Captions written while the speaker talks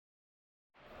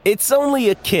It's only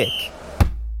a kick,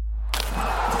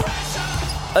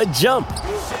 a jump,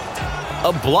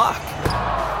 a block.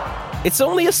 It's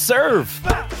only a serve.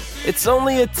 It's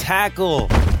only a tackle,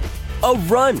 a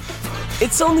run.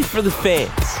 It's only for the fans.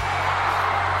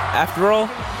 After all,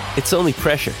 it's only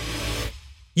pressure.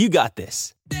 You got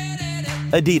this.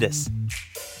 Adidas.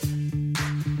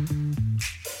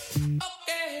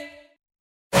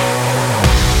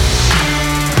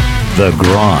 The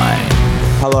Grind.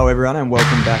 Hello, everyone, and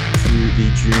welcome back to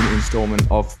the June instalment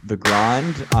of The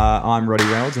Grind. I'm Roddy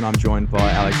Reynolds, and I'm joined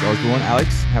by Alex Osborne.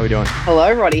 Alex, how are we doing?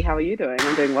 Hello, Roddy. How are you doing?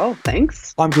 I'm doing well,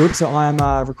 thanks. I'm good. So I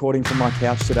am recording from my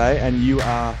couch today, and you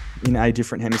are in a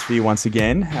different hemisphere once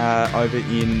again, over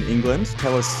in England.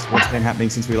 Tell us what's been happening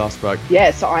since we last spoke.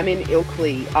 Yeah, so I'm in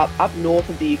Ilkley, up north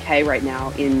of the UK right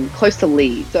now, in close to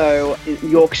Leeds, so in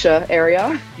Yorkshire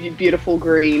area. Beautiful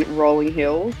green rolling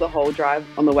hills the whole drive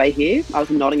on the way here. I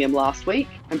was in Nottingham last week,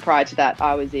 and prior to that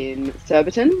I was in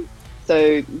Surbiton.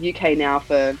 So UK now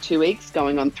for 2 weeks,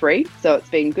 going on 3. So it's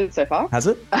been good so far. Has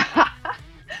it?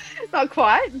 Not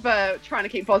quite, but trying to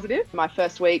keep positive. My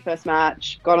first week, first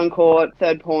match, got on court,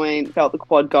 third point, felt the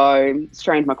quad go,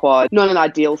 strained my quad. Not an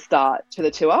ideal start to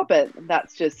the tour, but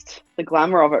that's just the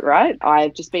glamour of it, right?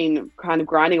 I've just been kind of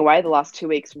grinding away the last 2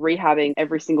 weeks, rehabbing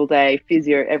every single day,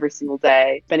 physio every single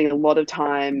day, spending a lot of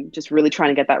time just really trying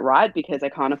to get that right because I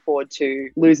can't afford to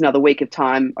lose another week of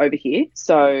time over here.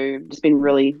 So just been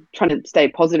really trying to stay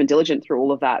positive and diligent through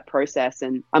all of that process.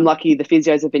 And I'm lucky the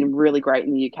physios have been really great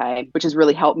in the UK, which has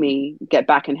really helped me get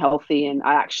back and healthy. And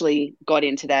I actually got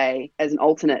in today as an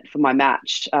alternate for my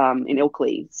match in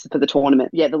Ilkley for the tournament.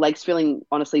 Yeah, the leg's feeling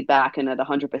honestly back and at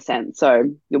 100%. So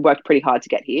it worked pretty hard to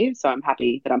get here. So I'm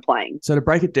happy that I'm playing. So to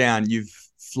break it down, you've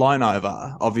flown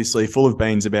over, obviously full of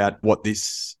beans about what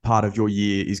this part of your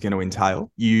year is going to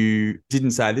entail. You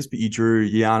didn't say this, but you drew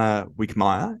Jana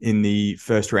Wickmeyer in the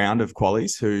first round of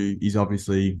qualies, who is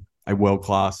obviously a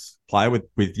world-class player with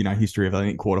history of, I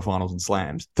think, quarterfinals and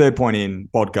slams. Third point in,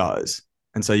 quad goes.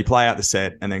 And so you play out the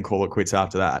set and then call it quits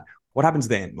after that. What happens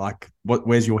then? Like,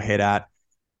 where's your head at?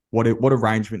 What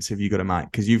arrangements have you got to make?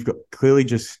 Because you've got clearly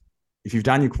just, if you've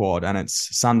done your quad and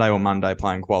it's Sunday or Monday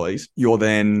playing qualies, you're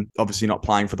then obviously not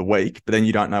playing for the week, but then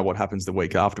you don't know what happens the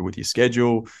week after with your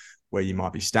schedule, where you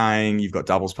might be staying. You've got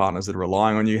doubles partners that are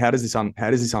relying on you. How does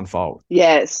this unfold?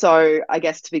 Yeah, so I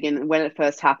guess to begin, when it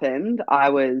first happened, I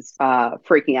was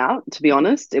freaking out, to be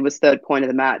honest. It was third point of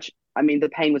the match. I mean, the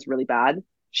pain was really bad.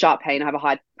 Sharp pain. I have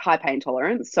a high pain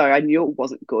tolerance, so I knew it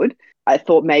wasn't good. I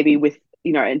thought maybe with,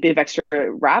 a bit of extra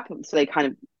wrap, so they kind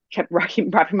of kept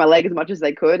wrapping my leg as much as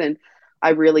they could, and I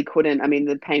really couldn't. I mean,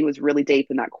 the pain was really deep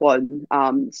in that quad,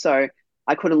 so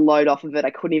I couldn't load off of it. I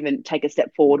couldn't even take a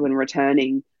step forward when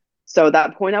returning. So at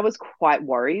that point, I was quite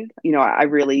worried. I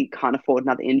really can't afford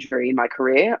another injury in my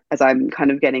career as I'm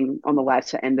kind of getting on the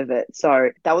latter end of it.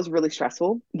 So that was really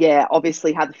stressful. Yeah,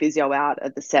 obviously had the physio out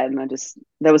at the set, and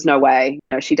there was no way.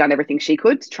 She'd done everything she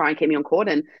could to try and keep me on court,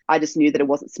 and I just knew that it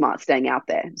wasn't smart staying out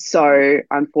there. So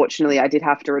unfortunately, I did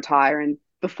have to retire. And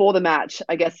before the match,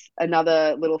 I guess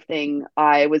another little thing,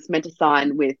 I was meant to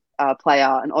sign with a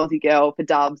player, an Aussie girl, for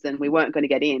dubs, and we weren't going to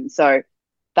get in. So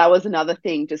that was another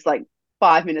thing, just like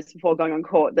 5 minutes before going on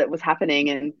court, that was happening.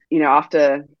 And,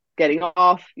 after getting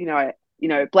off,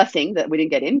 blessing that we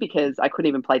didn't get in because I couldn't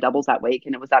even play doubles that week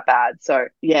and it was that bad. So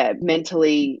yeah,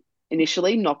 mentally,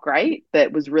 initially not great,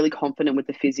 but was really confident with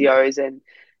the physios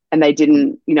and they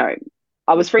didn't,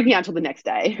 I was freaking out until the next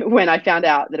day when I found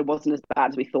out that it wasn't as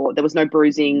bad as we thought. There was no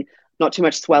bruising, not too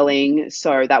much swelling.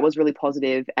 So that was really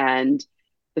positive. And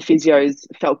the physios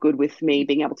felt good with me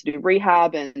being able to do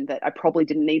rehab and that I probably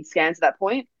didn't need scans at that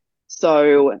point.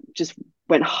 So just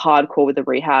went hardcore with the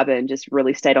rehab and just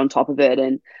really stayed on top of it.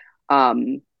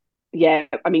 And yeah,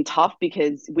 I mean, tough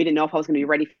because we didn't know if I was going to be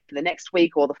ready for the next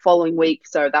week or the following week.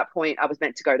 So at that point, I was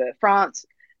meant to go to France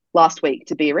last week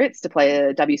to Biarritz to play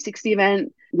a W60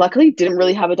 event. Luckily, didn't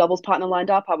really have a doubles partner lined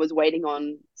up. I was waiting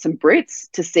on some Brits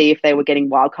to see if they were getting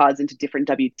wildcards into different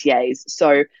WTAs.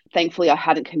 So thankfully, I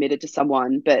hadn't committed to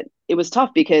someone, but it was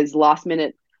tough because last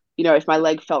minute, if my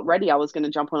leg felt ready, I was going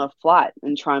to jump on a flight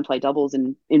and try and play doubles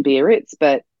in Biarritz.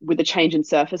 But with the change in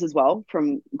surface as well,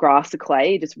 from grass to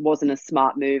clay, it just wasn't a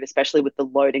smart move, especially with the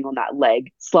loading on that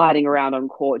leg. Sliding around on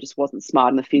court just wasn't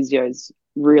smart, and the physios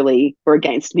really were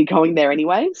against me going there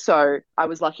anyway. So I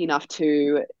was lucky enough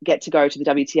to get to go to the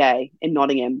WTA in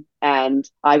Nottingham, and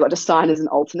I got to sign as an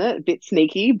alternate, a bit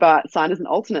sneaky, but signed as an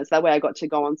alternate. So that way I got to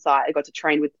go on site. I got to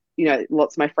train with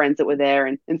lots of my friends that were there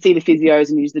and see the physios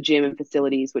and use the gym and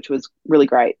facilities, which was really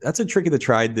great. That's a trick of the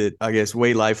trade that I guess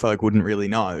we lay folk wouldn't really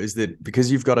know, is that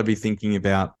because you've got to be thinking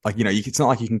about, like, it's not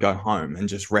like you can go home and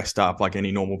just rest up like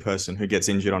any normal person who gets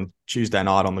injured on Tuesday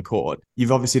night on the court.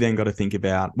 You've obviously then got to think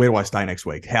about, where do I stay next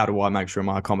week? How do I make sure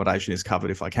my accommodation is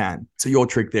covered if I can? So your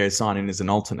trick there is sign in as an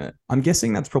alternate. I'm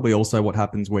guessing that's probably also what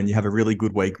happens when you have a really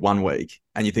good week one week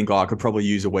and you think, I could probably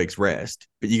use a week's rest,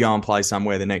 but you go and play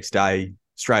somewhere the next day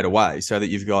straight away, so that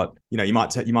you've got, you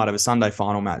might have a Sunday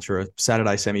final match or a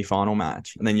Saturday semi-final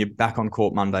match, and then you're back on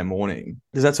court Monday morning.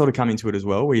 Does that sort of come into it as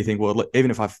well, where you think, well, even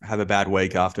if I have a bad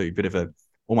week after a bit of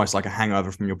almost like a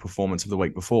hangover from your performance of the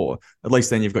week before, at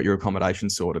least then you've got your accommodation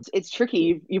sorted? It's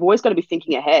tricky. You've always got to be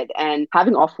thinking ahead, and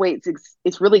having off weeks,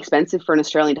 it's really expensive for an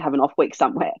Australian to have an off week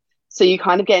somewhere. So you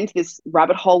kind of get into this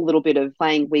rabbit hole a little bit of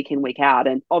playing week in, week out,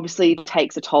 and obviously it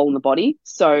takes a toll on the body.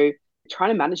 So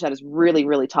trying to manage that is really,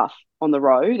 really tough on the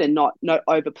road, and not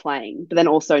overplaying, but then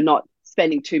also not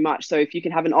spending too much. So if you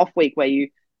can have an off week where you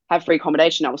have free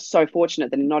accommodation, I was so fortunate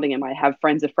that in Nottingham I have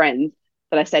friends of friends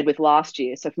that I stayed with last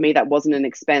year. So for me, that wasn't an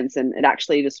expense, and it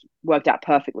actually just worked out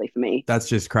perfectly for me. That's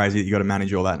just crazy that you got to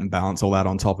manage all that and balance all that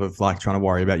on top of like trying to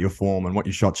worry about your form and what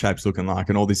your shot shape's looking like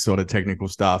and all this sort of technical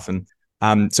stuff.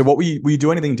 And so what will you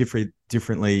do anything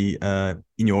differently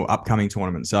in your upcoming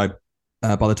tournament? So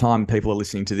by the time people are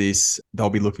listening to this, they'll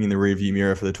be looking in the rearview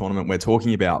mirror for the tournament we're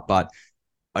talking about. But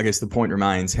I guess the point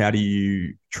remains, how do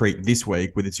you treat this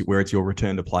week where it's your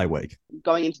return to play week?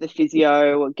 Going into the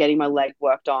physio, getting my leg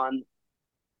worked on,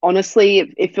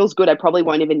 honestly, it feels good. I probably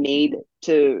won't even need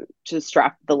to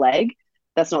strap the leg.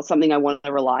 That's not something I want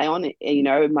to rely on.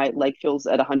 My leg feels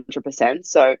at 100%.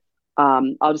 So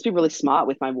I'll just be really smart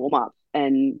with my warm-up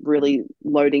and really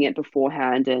loading it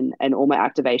beforehand, and all my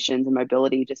activations and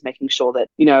mobility, just making sure that,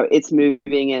 it's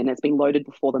moving and it's being loaded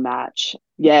before the match.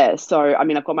 Yeah. So, I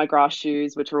mean, I've got my grass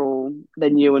shoes, which are they're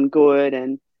new and good.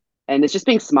 And it's just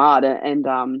being smart and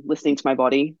listening to my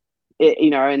body,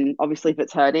 and obviously if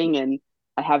it's hurting and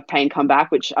I have pain come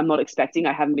back, which I'm not expecting,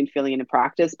 I haven't been feeling it in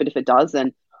practice, but if it does,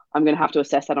 then I'm going to have to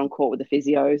assess that on court with the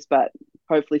physios, but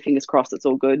hopefully fingers crossed, it's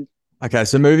all good. Okay,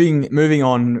 so moving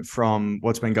on from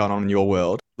what's been going on in your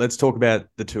world, let's talk about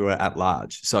the tour at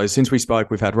large. So since we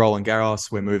spoke, we've had Roland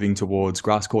Garros. We're moving towards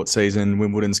grass court season.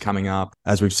 Wimbledon's coming up.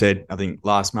 As we've said, I think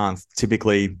last month,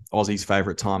 typically Aussie's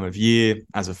favourite time of year.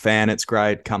 As a fan, it's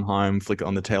great. Come home, flick it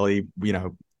on the telly.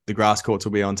 The grass courts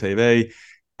will be on TV.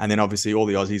 And then obviously all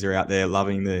the Aussies are out there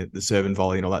loving the serve and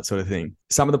volley and all that sort of thing.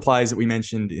 Some of the players that we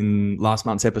mentioned in last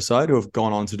month's episode who have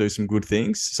gone on to do some good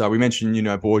things. So we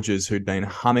mentioned, Borges, who'd been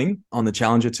humming on the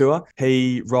Challenger Tour.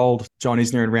 He rolled John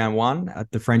Isner in round one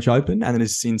at the French Open, and then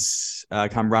has since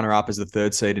come runner-up as the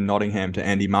third seed in Nottingham to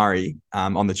Andy Murray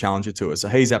on the Challenger Tour. So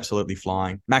he's absolutely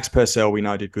flying. Max Purcell, we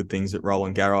know, did good things at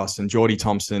Roland Garros, and Geordie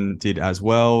Thompson did as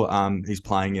well. He's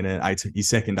playing in his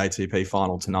second ATP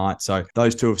final tonight. So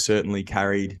those two have certainly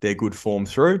carried their good form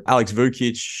through. Alex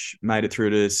Vukic made it through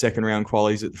to second round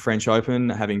qualies at the French Open,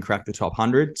 having cracked the top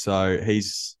 100. So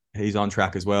he's on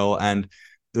track as well. And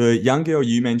the young girl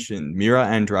you mentioned, Mira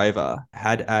Andreeva,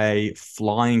 had a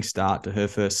flying start to her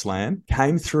first slam,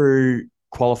 came through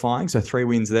qualifying, so 3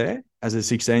 wins there as a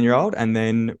 16-year-old, and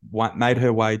then made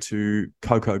her way to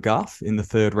Coco Gauff in the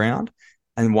third round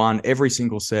and won every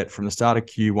single set from the start of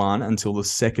Q1 until the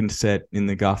second set in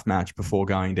the Gauff match before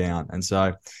going down. And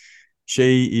so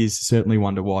she is certainly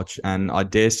one to watch, and I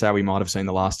dare say we might have seen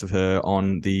the last of her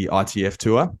on the ITF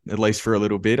tour, at least for a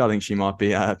little bit. I think she might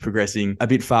be progressing a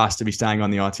bit fast to be staying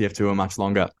on the ITF tour much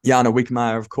longer. Jana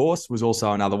Wickmeyer, of course, was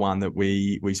also another one that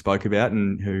we spoke about,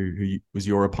 and who was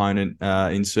your opponent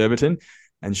in Surbiton,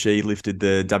 and she lifted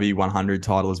the W100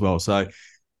 title as well. So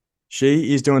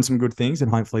she is doing some good things, and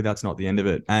hopefully that's not the end of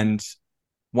it. And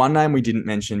one name we didn't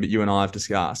mention, but you and I have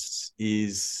discussed,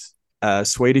 is a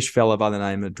Swedish fella by the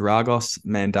name of Dragos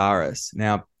Mandaris.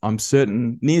 Now, I'm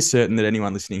near certain that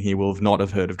anyone listening here will not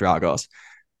have heard of Dragos,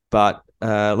 but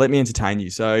let me entertain you.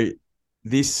 So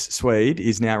this Swede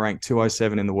is now ranked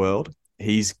 207 in the world.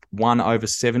 He's won over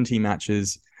 70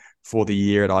 matches for the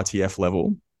year at ITF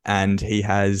level, and he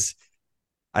has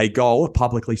a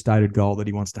publicly stated goal, that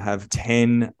he wants to have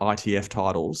 10 ITF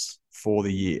titles for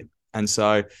the year. And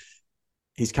so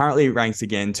he's currently ranked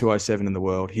again 207 in the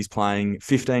world. He's playing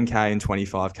 15K and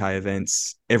 25K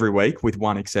events every week, with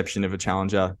one exception of a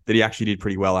challenger that he actually did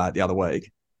pretty well at the other week.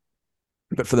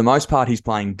 But for the most part, he's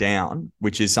playing down,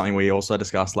 which is something we also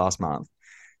discussed last month,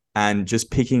 and just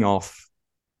picking off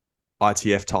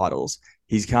ITF titles.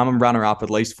 He's come and runner-up at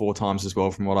least 4 times as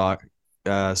well from what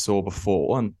I saw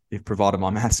before. And if provided my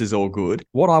maths is all good.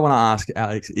 What I want to ask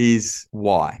Alex is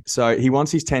why. So he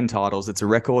wants his 10 titles. It's a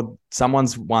record.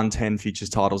 Someone's won 10 futures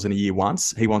titles in a year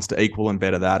once. He wants to equal and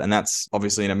better that. And that's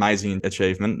obviously an amazing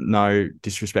achievement. No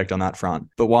disrespect on that front.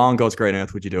 But why on God's green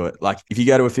earth would you do it? Like if you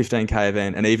go to a 15K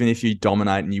event and even if you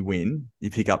dominate and you win, you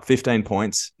pick up 15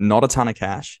 points, not a ton of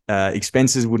cash.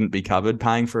 Expenses wouldn't be covered,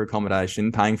 paying for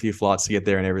accommodation, paying for your flights to get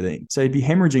there and everything. So he'd be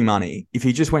hemorrhaging money if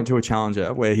he just went to a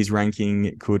challenger where his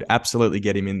ranking could absolutely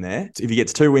get him in there. If he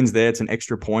gets 2 wins there, it's an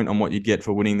extra point on what you'd get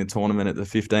for winning the tournament at the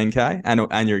 15K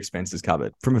and your expenses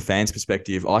covered. From a fan's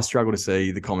perspective, I struggle to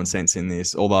see the common sense in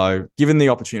this, although given the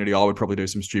opportunity, I would probably do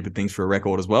some stupid things for a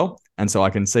record as well. And so I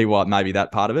can see why maybe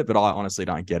that part of it, but I honestly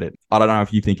don't get it. I don't know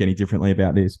if you think any differently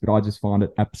about this, but I just find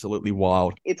it absolutely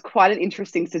wild. It's quite an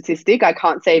interesting statistic. I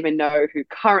can't say even know who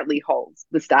currently holds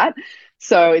the stat.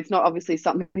 So it's not obviously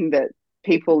something that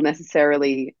people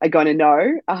necessarily are going to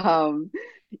know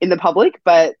in the public.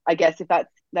 But I guess if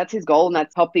that's his goal and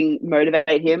that's helping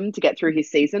motivate him to get through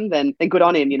his season, then good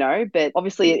on him, you know. But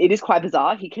obviously it is quite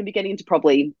bizarre. He can be getting into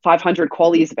probably 500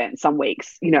 qualies events some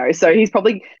weeks, you know. So he's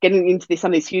probably getting into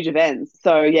some of these huge events.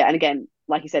 So yeah, and again,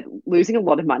 like you said, losing a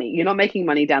lot of money. You're not making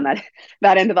money down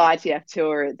that end of the ITF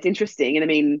tour. It's interesting. And I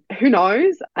mean, who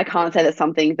knows? I can't say that's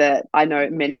something that I know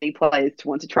many players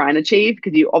want to try and achieve,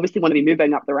 because you obviously want to be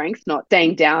moving up the ranks, not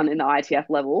staying down in the ITF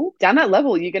level. Down that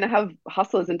level, you're going to have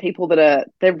hustlers and people that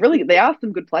they are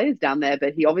some good players down there,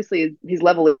 but he obviously his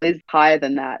level is higher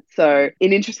than that. So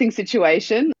an interesting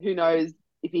situation. Who knows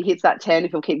if he hits that 10, if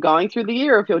he'll keep going through the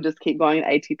year or if he'll just keep going at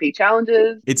ATP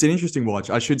challenges. It's an interesting watch.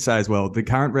 I should say as well, the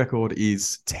current record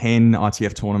is 10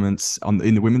 ITF tournaments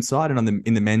in the women's side, and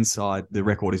in the men's side, the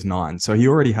record is 9. So he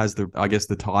already has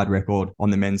the tied record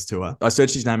on the men's tour. I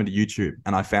searched his name into YouTube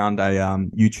and I found a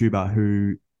YouTuber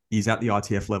who is at the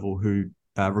ITF level who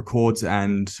records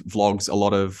and vlogs a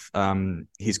lot of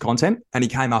his content, and he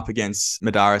came up against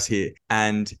Madaris here,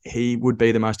 and he would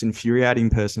be the most infuriating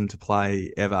person to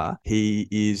play ever. He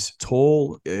is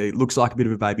tall, looks like a bit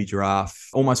of a baby giraffe,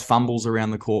 almost fumbles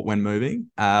around the court when moving,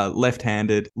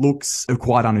 left-handed, looks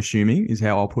quite unassuming is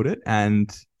how I'll put it,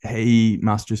 and he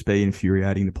must just be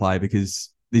infuriating to play, because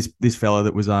this fella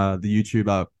that was the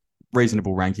YouTuber,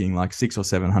 reasonable ranking, like 600 or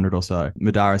 700 or so.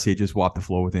 Madaris here just wiped the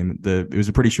floor with him. It was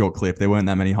a pretty short clip. There weren't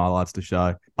that many highlights to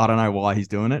show. I don't know why he's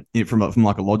doing it. From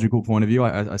like a logical point of view,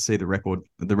 I see the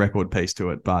record piece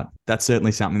to it, but that's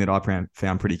certainly something that I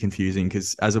found pretty confusing,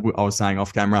 because as I was saying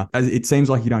off camera, it seems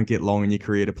like you don't get long in your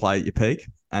career to play at your peak,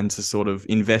 and to sort of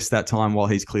invest that time while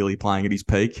he's clearly playing at his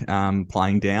peak,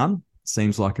 playing down,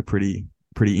 seems like a pretty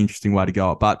interesting way to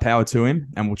go. But power to him,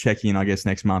 and we'll check in, I guess,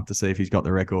 next month to see if he's got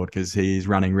the record, because he's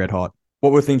running red hot.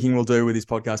 What we're thinking we'll do with this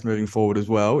podcast moving forward as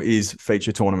well is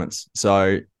feature tournaments.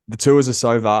 So the tours are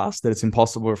so vast that it's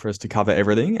impossible for us to cover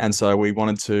everything. And so we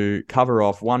wanted to cover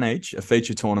off one each, a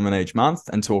feature tournament each month,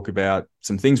 and talk about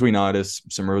some things we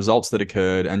noticed, some results that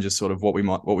occurred, and just sort of what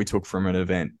we took from an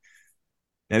event.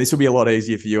 Now, this will be a lot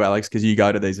easier for you, Alex, because you go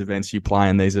to these events, you play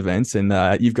in these events, and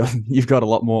you've got a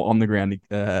lot more on the ground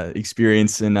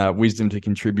experience and wisdom to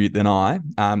contribute than I.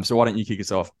 So why don't you kick us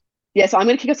off? Yeah, so I'm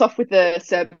going to kick us off with the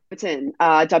Surbiton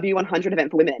W100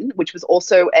 event for women, which was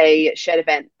also a shared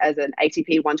event as an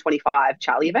ATP 125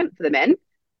 Charlie event for the men.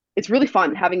 It's really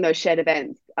fun having those shared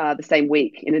events the same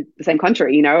week in the same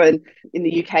country, you know, and in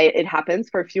the UK it happens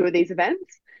for a few of these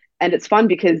events. And it's fun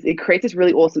because it creates this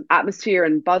really awesome atmosphere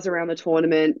and buzz around the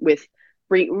tournament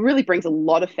really brings a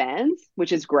lot of fans,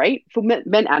 which is great for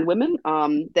men and women.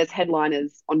 There's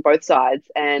headliners on both sides,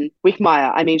 and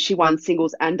Wickmeyer, I mean, she won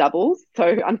singles and doubles.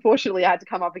 So unfortunately, I had to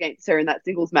come up against her in that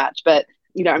singles match. But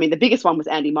you know, I mean, the biggest one was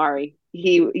Andy Murray.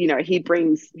 He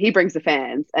brings the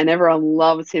fans, and everyone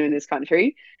loves him in this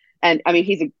country. And I mean,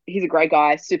 he's a great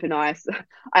guy, super nice.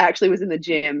 I actually was in the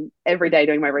gym every day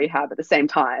doing my rehab at the same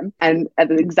time, and at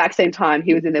the exact same time,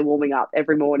 he was in there warming up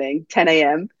every morning, 10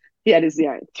 a.m. He had his,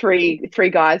 three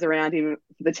guys around him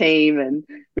for the team, and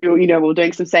we were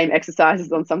doing some same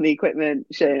exercises on some of the equipment,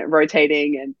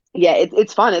 rotating, and yeah,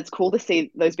 it's fun. It's cool to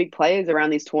see those big players around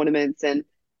these tournaments, and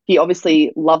he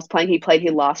obviously loves playing. He played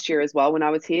here last year as well when I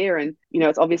was here, and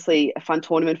it's obviously a fun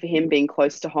tournament for him being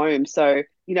close to home. So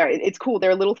it's cool.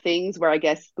 There are little things where I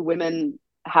guess the women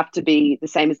have to be the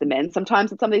same as the men.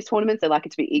 Sometimes at some of these tournaments, they like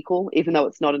it to be equal, even though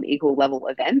it's not an equal level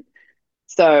event.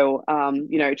 So,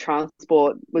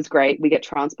 transport was great. We get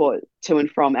transport to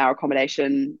and from our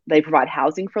accommodation. They provide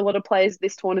housing for a lot of players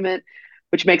this tournament,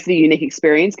 which makes it a unique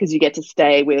experience because you get to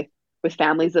stay with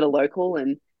families that are local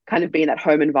and kind of be in that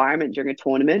home environment during a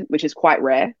tournament, which is quite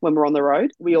rare when we're on the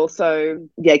road. We also,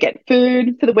 get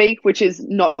food for the week, which is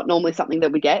not normally something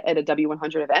that we get at a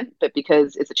W100 event, but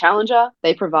because it's a challenger,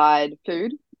 they provide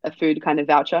food a food kind of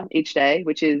voucher each day,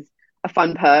 which is a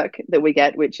fun perk that we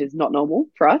get, which is not normal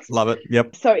for us. Love it.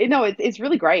 Yep. So it's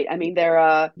really great. I mean,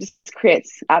 there just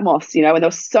creates atmos, and there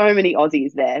were so many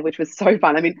Aussies there, which was so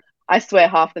fun. I mean, I swear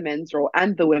half the men's draw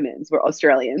and the women's were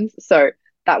Australians. So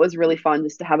that was really fun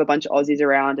just to have a bunch of Aussies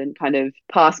around and kind of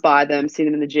pass by them, see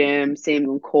them in the gym, see them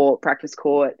on court, practice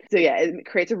court. So yeah, it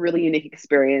creates a really unique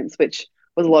experience, which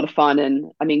was a lot of fun.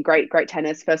 And I mean, great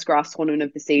tennis, first grass tournament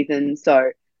of the season.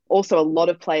 So also a lot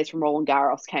of players from Roland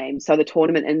Garros came. So the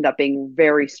tournament ended up being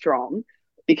very strong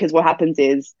because what happens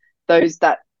is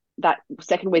that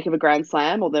second week of a Grand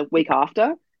Slam or the week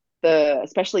after,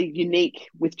 especially unique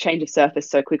with change of surface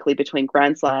so quickly between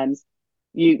Grand Slams,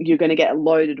 you're going to get a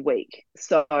loaded week.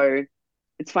 So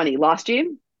it's funny. Last year,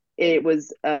 it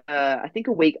was, I think,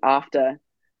 a week after.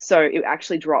 So it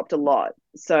actually dropped a lot.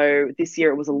 So this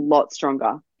year, it was a lot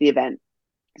stronger, the event.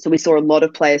 So we saw a lot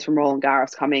of players from Roland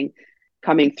Garros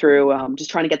coming through,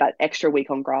 just trying to get that extra week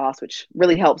on grass, which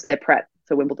really helps their prep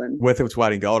for Wimbledon. Worth its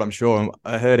weight in gold, I'm sure.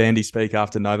 I heard Andy speak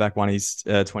after Novak won his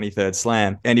 23rd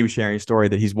slam. Andy was sharing a story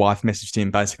that his wife messaged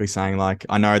him basically saying, like,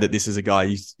 I know that this is a guy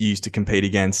you used to compete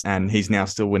against and he's now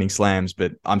still winning slams,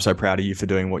 but I'm so proud of you for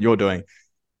doing what you're doing.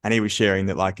 And he was sharing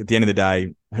that, like, at the end of the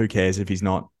day, who cares if he's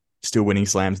not still winning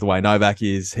slams the way Novak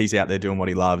is? He's out there doing what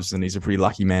he loves and he's a pretty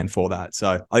lucky man for that.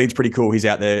 So I think it's pretty cool. He's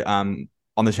out there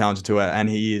on the Challenger Tour, and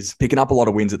he is picking up a lot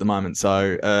of wins at the moment.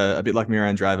 So a bit like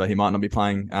Mira Andreeva, he might not be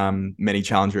playing many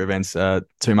Challenger events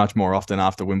too much more often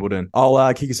after Wimbledon.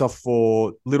 I'll kick us off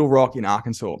for Little Rock in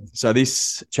Arkansas. So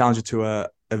this Challenger Tour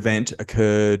event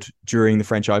occurred during the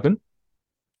French Open.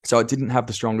 So it didn't have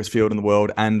the strongest field in the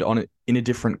world, and in a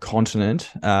different continent,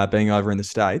 being over in the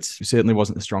States, it certainly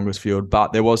wasn't the strongest field,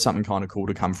 but there was something kind of cool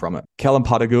to come from it. Calum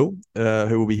Puttergill,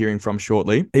 who we'll be hearing from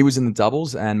shortly, he was in the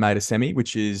doubles and made a semi,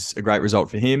 which is a great result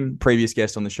for him. Previous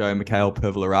guest on the show, Mikhail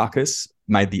Pervolarakis,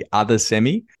 made the other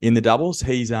semi in the doubles.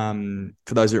 He's, for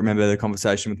those that remember the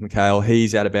conversation with Mikhail,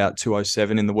 he's at about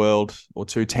 207 in the world or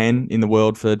 210 in the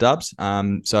world for dubs.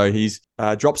 So he's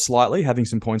dropped slightly, having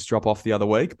some points drop off the other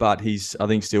week, but he's, I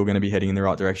think, still going to be heading in the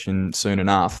right direction soon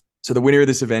enough. So the winner of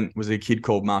this event was a kid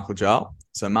called Mark Lajal.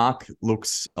 So Mark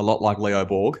looks a lot like Leo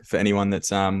Borg for anyone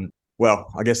that's,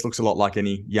 I guess looks a lot like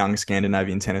any young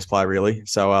Scandinavian tennis player, really.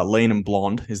 So lean and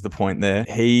blonde is the point there.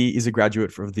 He is a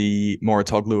graduate of the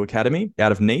Moratoglu Academy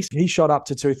out of Nice. He shot up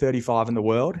to 235 in the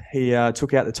world. He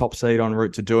took out the top seed en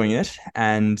route to doing it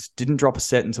and didn't drop a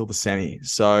set until the semi.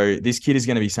 So this kid is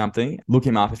going to be something. Look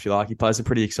him up if you like. He plays a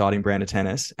pretty exciting brand of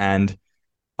tennis, and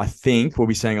I think we'll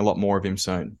be seeing a lot more of him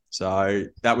soon. So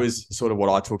that was sort of what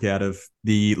I took out of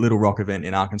the Little Rock event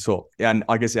in Arkansas. And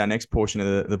I guess our next portion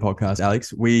of the podcast,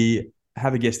 Alex, we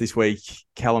have a guest this week,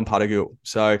 Calum Puttergill.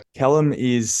 So Calum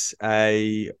is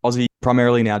a Aussie,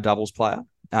 primarily now doubles player.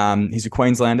 He's a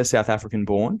Queenslander, South African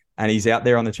born, and he's out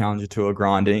there on the Challenger Tour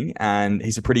grinding, and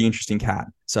he's a pretty interesting cat.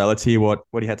 So let's hear what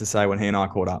he had to say when he and I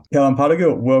caught up. Calum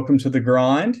Puttergill, welcome to The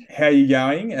Grind. How are you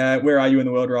going? Where are you in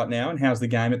the world right now, and how's the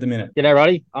game at the minute? G'day,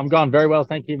 Roddy. I'm going very well,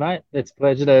 thank you, mate. It's a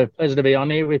pleasure to be on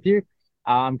here with you.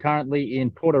 I'm currently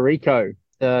in Puerto Rico,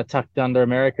 tucked under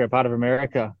America, part of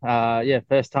America.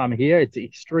 First time here. It's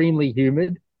extremely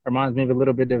humid. Reminds me of a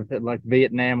little bit of like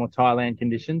Vietnam or Thailand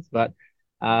conditions, but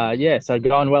so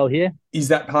going well here. Is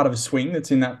that part of a swing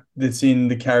that's in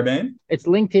the Caribbean? It's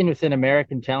linked in with an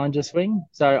American Challenger swing.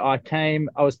 So I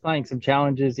was playing some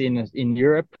challenges in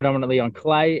Europe, predominantly on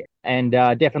clay, and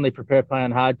definitely prefer playing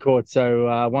on hard court.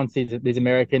 So once these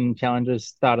American Challengers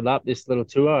started up this little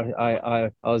tour,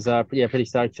 I was pretty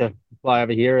stoked to fly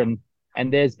over here. And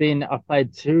I've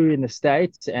played 2 in the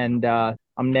States, and I'm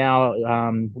now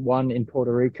 1 in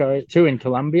Puerto Rico, 2 in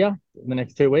Colombia in the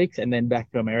next 2 weeks, and then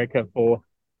back to America for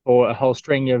a whole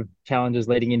string of challenges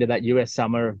leading into that US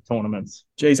summer tournaments.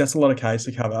 Geez, that's a lot of case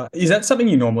to cover. Is that something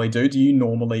you normally do? Do you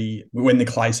normally, when the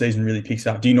clay season really picks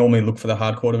up, do you normally look for the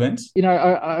hard court events?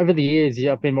 Over the years,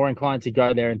 I've been more inclined to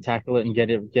go there and tackle it and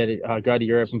go to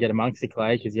Europe and get amongst the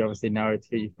clay, because you obviously know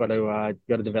you've got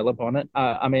to develop on it.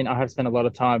 I have spent a lot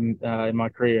of time in my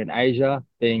career in Asia,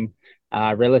 being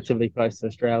relatively close to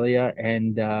Australia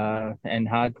and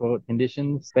hard court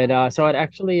conditions. But so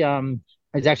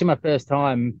it's actually my first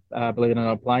time, believe it or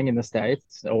not, playing in the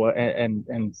States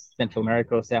and Central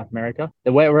America or South America.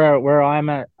 Where I'm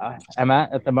at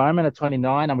the moment at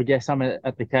 29, I guess I'm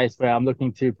at the case where I'm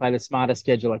looking to play the smartest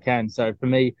schedule I can. So for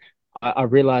me, I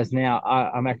realize now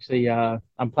I'm actually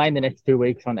I'm playing the next 2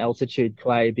 weeks on altitude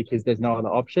clay because there's no other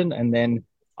option, and then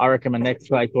I reckon my next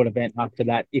clay court event after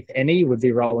that, if any, would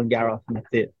be Roland Garros, and that's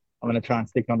it. I'm going to try and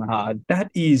stick on the hard.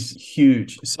 That is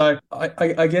huge. So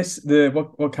I guess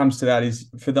what comes to that is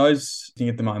for those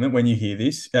at the moment, when you hear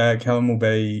this, Calum will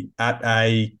be at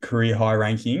a career high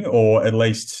ranking or at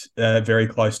least very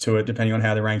close to it, depending on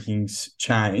how the rankings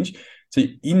change. So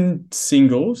in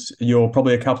singles, you're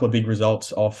probably a couple of big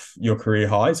results off your career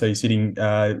high. So you're sitting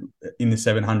in the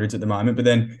 700s at the moment, but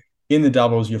then in the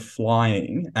doubles, you're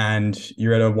flying and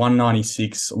you're at a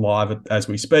 196 live as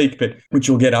we speak, but which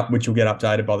will get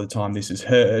updated by the time this is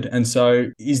heard. And so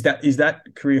is that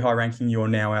career high ranking you're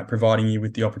now at providing you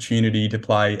with the opportunity to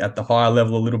play at the higher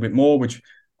level a little bit more, which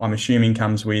I'm assuming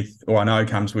comes with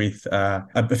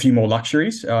a few more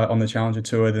luxuries on the Challenger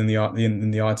Tour than the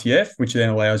ITF, which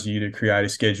then allows you to create a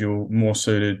schedule more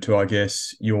suited to, I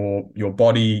guess, your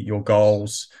body, your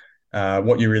goals,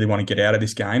 what you really want to get out of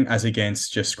this game, as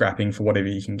against just scrapping for whatever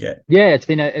you can get. Yeah, it's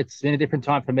been a different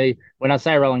time for me. When I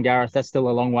say Roland Garros, that's still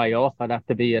a long way off. I'd have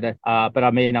to be at but I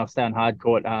mean, I'll stay on hard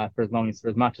court for as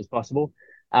much as possible.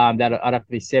 That I'd have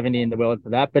to be 70 in the world for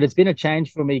that. But it's been a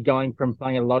change for me going from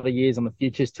playing a lot of years on the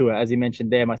Futures Tour, as you mentioned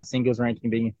there, my singles ranking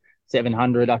being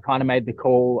 700. I kind of made the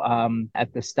call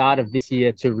at the start of this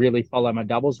year to really follow my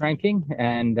doubles ranking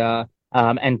and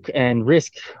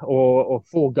risk or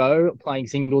forego playing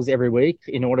singles every week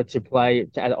in order to play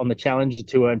on the Challenger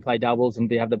Tour and play doubles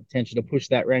and have the potential to push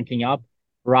that ranking up,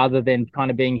 rather than kind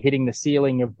of hitting the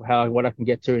ceiling of what I can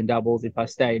get to in doubles if I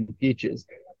stay in the futures.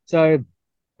 So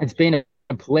it's been a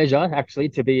pleasure actually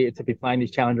to be playing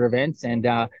these Challenger events, and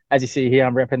as you see here,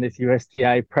 I'm repping this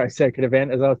USTA Pro Circuit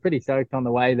event, as I was pretty stoked on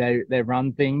the way they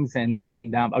run things, and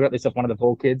I got this off one of the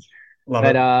Ball kids. Love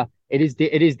it. It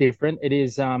is different. It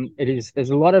is there's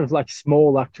a lot of like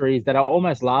small luxuries that I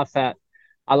almost laugh at.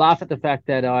 I laugh at the fact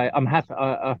that I'm happy.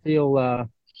 I feel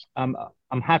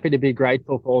I'm happy to be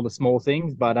grateful for all the small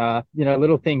things, but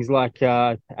little things like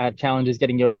challenges,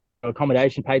 getting your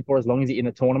accommodation paid for as long as you're in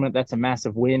the tournament, that's a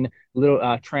massive win.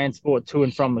 Little transport to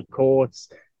and from the courts.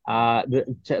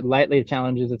 Lately, the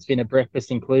challenges, it's been a breakfast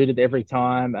included every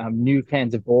time. New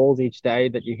cans of balls each day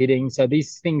that you're hitting. So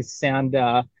these things sound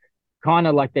kind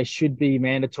of like they should be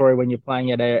mandatory when you're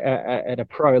playing at a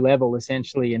pro level,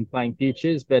 essentially, and playing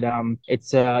futures. But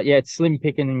it's slim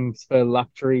pickings for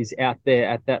luxuries out there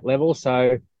at that level.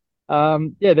 So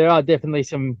there are definitely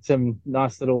some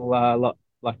nice little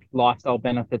like lifestyle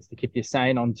benefits to keep you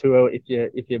sane on tour if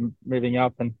you're moving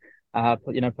up and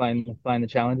playing the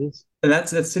challenges. And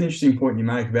that's an interesting point you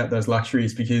make about those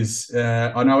luxuries, because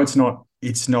I know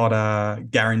it's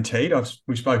not guaranteed.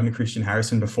 We've spoken to Christian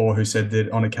Harrison before, who said that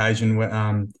on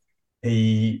occasion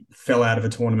he fell out of a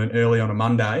tournament early on a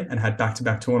Monday and had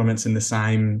back-to-back tournaments in the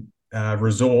same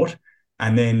resort.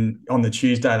 And then on the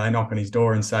Tuesday, they knock on his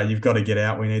door and say, "You've got to get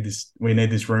out. We need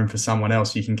this room for someone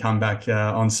else. You can come back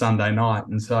on Sunday night."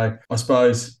 And so I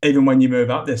suppose even when you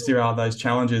move up, there still are those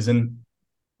challenges. And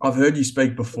I've heard you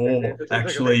speak before,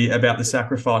 actually, about the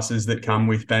sacrifices that come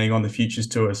with being on the Futures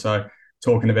Tour. So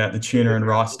talking about the tuna and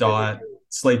rice diet,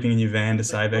 sleeping in your van to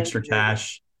save extra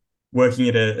cash, working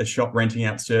at a shop renting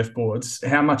out surfboards.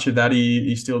 How much of that are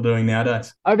you still doing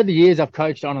nowadays? Over the years, I've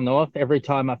coached on and off. Every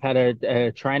time I've had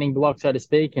a training block, so to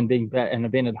speak, and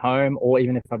I've been at home, or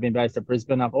even if I've been based at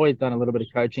Brisbane, I've always done a little bit of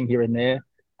coaching here and there.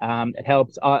 It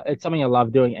helps. It's something I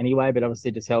love doing anyway, but obviously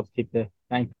it just helps keep the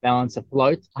bank balance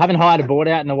afloat. I haven't hired a board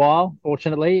out in a while,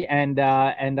 fortunately, and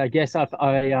I guess I've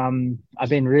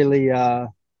been really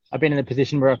I've been in a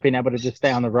position where I've been able to just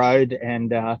stay on the road, and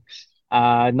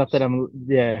not that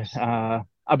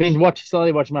I've been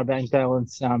slowly watching my bank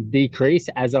balance decrease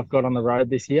as I've got on the road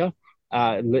this year.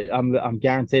 I'm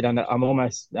guaranteed, and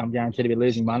I'm guaranteed to be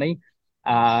losing money,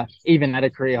 even at a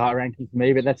career high ranking for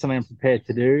me. But that's something I'm prepared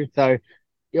to do. So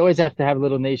you always have to have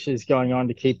little niches going on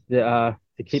to keep the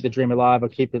dream alive, or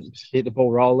keep the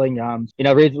ball rolling.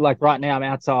 Really, like right now, I'm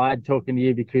outside talking to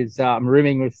you because I'm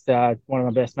rooming with one of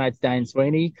my best mates, Dane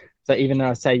Sweeney. So even though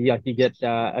I say you get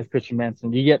as Christian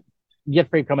Manson, you get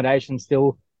free accommodation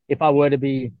still. If I were to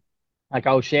be like,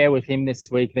 I'll share with him this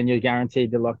week, then you're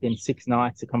guaranteed to lock in 6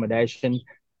 nights accommodation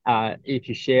if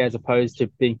you share, as opposed to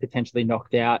being potentially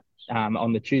knocked out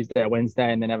on the Tuesday or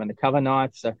Wednesday and then having the cover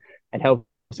night. So it helps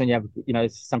when you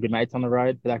have some good mates on the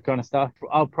road for that kind of stuff.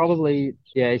 I'll probably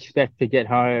expect to get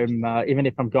home even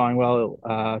if I'm going well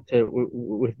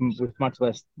with much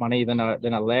less money than I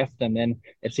left, and then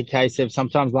it's a case of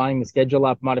sometimes lining the schedule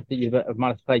up. Might have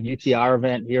to play UTR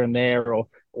event here and there, or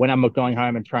when I'm going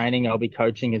home and training, I'll be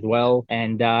coaching as well.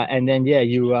 And then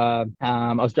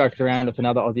I was joking around with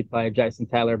another Aussie player, Jason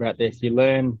Taylor, about this. You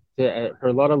learn for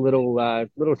a lot of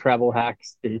little travel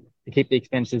hacks to keep the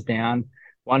expenses down.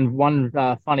 One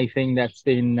funny thing that's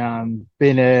been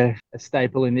a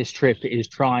staple in this trip is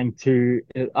trying to.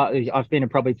 I've been in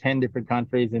probably 10 different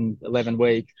countries in 11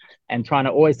 weeks, and trying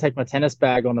to always take my tennis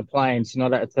bag on the plane, so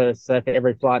so for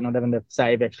every flight, not having to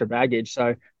save extra baggage.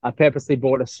 So I purposely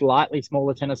bought a slightly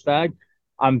smaller tennis bag.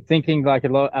 I'm thinking like a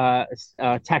lot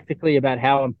tactically about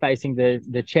how I'm facing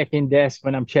the check-in desk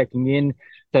when I'm checking in,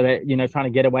 so that trying to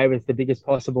get away with the biggest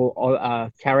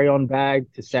possible carry-on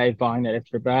bag to save buying that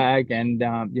extra bag. And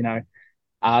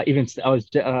even I was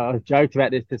joked about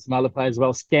this to some other players as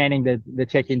well, scanning the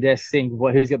check-in desk, seeing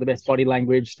who's got the best body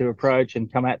language to approach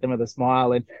and come at them with a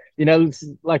smile. And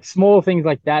like small things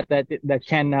like that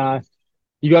can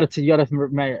you got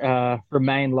to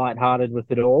remain lighthearted with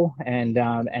it all, and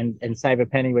save a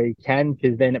penny where you can,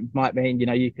 because then it might mean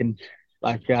you can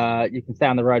you can stay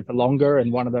on the road for longer,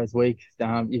 and one of those weeks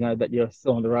that you're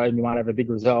still on the road and you might have a big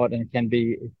result, and it can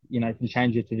be can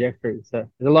change your trajectory. So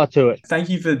there's a lot to it. Thank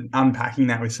you for unpacking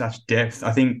that with such depth.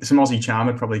 I think some Aussie charm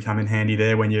would probably come in handy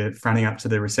there when you're fronting up to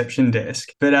the reception desk.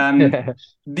 But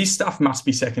this stuff must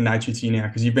be second nature to you now,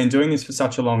 because you've been doing this for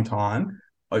such a long time.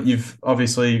 You've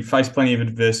obviously faced plenty of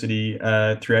adversity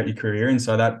throughout your career, and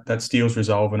so that steels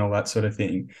resolve and all that sort of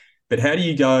thing. But how do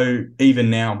you go, even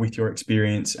now with your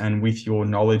experience and with your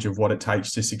knowledge of what it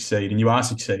takes to succeed, and you are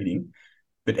succeeding,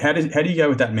 but how do you go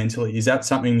with that mentally? Is that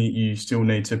something that you still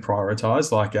need to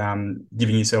prioritize, like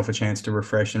giving yourself a chance to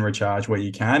refresh and recharge where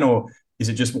you can, or is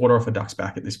it just water off a duck's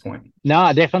back at this point?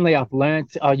 No, definitely. I've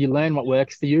learned. You learn what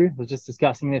works for you. I was just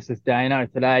discussing this with Dano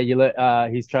today.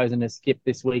 He's chosen to skip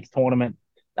this week's tournament,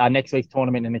 next week's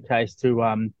tournament, in the case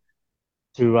to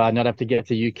not have to get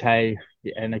to UK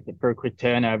and for a quick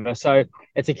turnover. So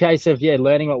it's a case of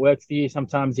learning what works for you.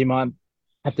 Sometimes you might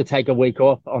have to take a week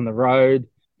off on the road.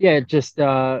 Just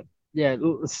little.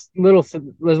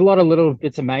 There's a lot of little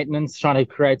bits of maintenance, trying to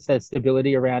create that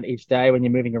stability around each day when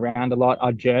you're moving around a lot.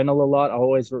 I journal a lot. I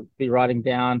always be writing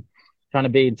down, trying to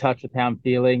be in touch with how I'm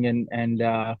feeling,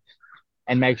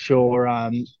 and make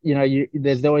sure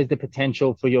there's always the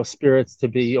potential for your spirits to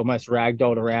be almost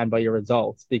ragdolled around by your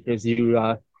results, because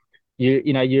when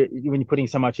you're putting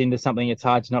so much into something, it's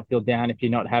hard to not feel down if you're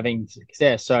not having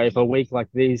success. So if a week like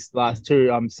these last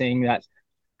two, I'm seeing that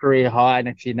career high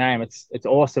next to your name, it's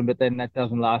awesome, but then that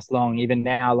doesn't last long. Even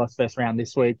now, I lost first round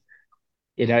this week.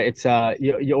 It's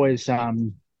you're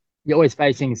always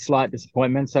facing slight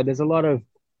disappointment. So there's a lot of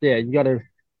there's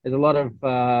a lot of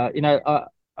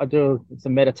I do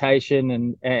some meditation,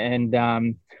 and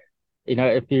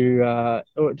if you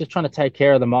just trying to take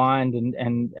care of the mind,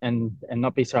 and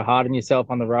not be so hard on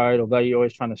yourself on the road, although you're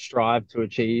always trying to strive to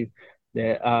achieve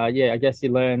there. I guess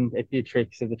you learn a few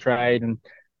tricks of the trade. And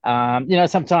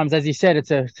sometimes, as you said,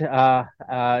 it's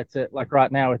like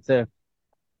right now, it's a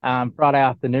Friday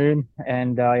afternoon,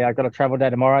 and I got a travel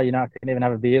day tomorrow. I can even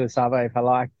have a beer with Savo if I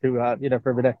like to,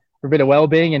 for a bit of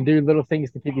well-being, and do little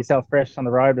things to keep yourself fresh on the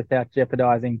road without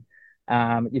jeopardizing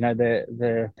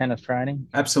the tennis training.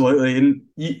 Absolutely. And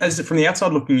as from the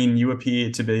outside looking in, you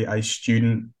appear to be a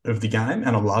student of the game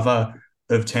and a lover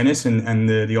of tennis, and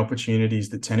the opportunities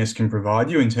that tennis can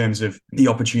provide you in terms of the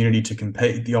opportunity to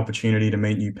compete, the opportunity to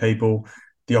meet new people,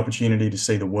 the opportunity to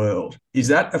see the world. Is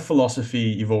that a philosophy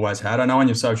you've always had? I know on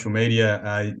your social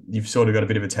media, you've sort of got a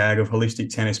bit of a tag of holistic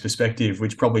tennis perspective,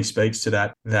 which probably speaks to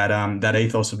that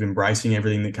ethos of embracing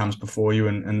everything that comes before you,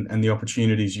 and the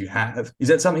opportunities you have. Is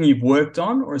that something you've worked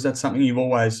on, or is that something you've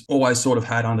always sort of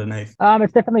had underneath?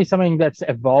 It's definitely something that's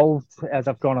evolved as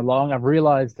I've gone along. I've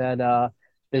realized that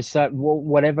there's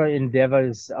whatever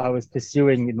endeavors I was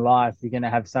pursuing in life, you're going to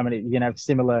have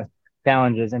similar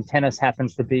challenges, and tennis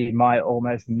happens to be my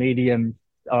almost medium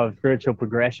of spiritual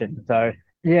progression. So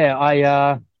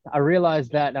I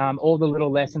realized that all the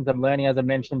little lessons I'm learning, as I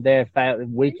mentioned there,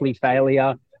 weekly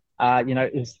failure,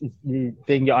 is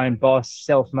being your own boss,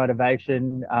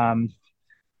 self-motivation,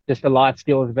 just the life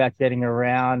skills about getting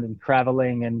around and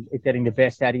traveling and getting the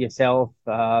best out of yourself,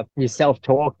 your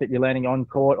self-talk that you're learning on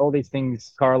court. All these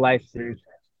things correlate to,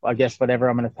 I guess, whatever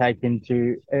I'm going to take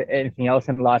into anything else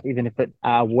in life, even if it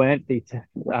weren't the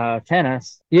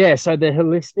tennis. So the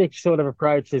holistic sort of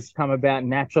approach has come about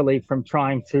naturally from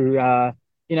trying to,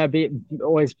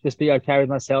 always just be okay with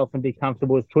myself and be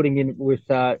comfortable with putting in with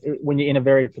when you're in a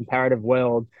very comparative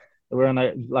world. We're on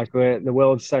the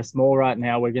world's so small right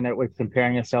now. We're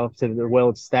comparing ourselves to the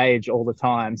world stage all the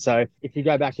time. So if you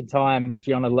go back in time, if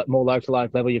you're on a more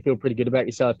localized level, you feel pretty good about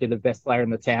yourself. You're the best player in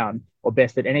the town, or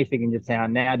best at anything in your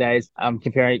town. Nowadays,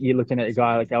 you're looking at a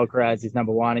guy like Alcaraz is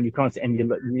number one, and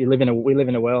we live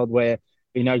in a world where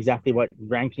you know exactly what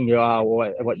ranking you are,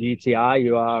 or what UTR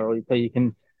you are, or so you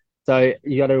can So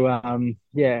you got to,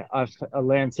 I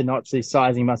learned to not be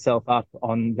sizing myself up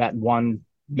on that one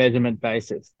measurement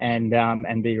basis, and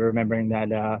be remembering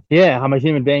that, I'm a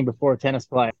human being before a tennis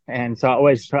player. And so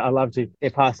I love to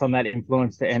pass on that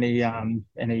influence to any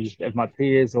of my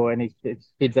peers or any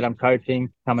kids that I'm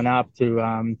coaching coming up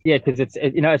to, because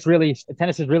it's really,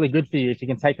 tennis is really good for you if you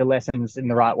can take the lessons in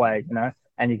the right way,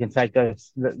 and you can take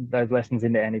those lessons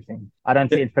into anything. I don't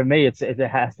think, for me, it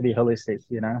has to be holistic.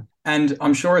 And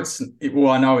I'm sure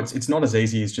I know it's not as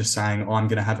easy as just saying, I'm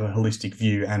going to have a holistic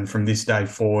view, and from this day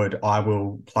forward, I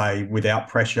will play without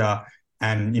pressure,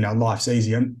 and, life's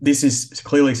easy. And this is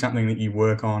clearly something that you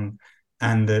work on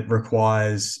and that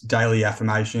requires daily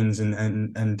affirmations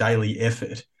and daily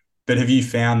effort. But have you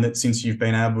found that since you've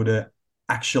been able to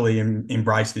actually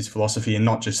embrace this philosophy and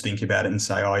not just think about it and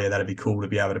say, oh yeah, that'd be cool to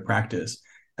be able to practice,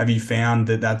 have you found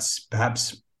that that's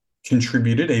perhaps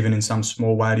contributed even in some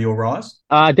small way to your rise?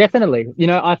 Definitely.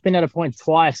 I've been at a point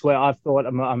twice where I've thought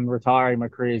I'm retiring, my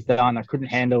career's done. I couldn't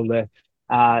handle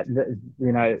not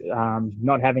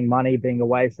having money, being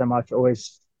away so much,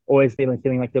 always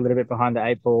feeling like you're a little bit behind the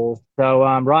eight ball. So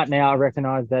right now I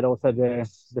recognize that also the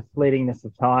fleetingness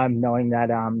of time, knowing that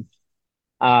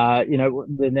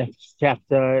the next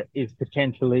chapter is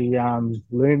potentially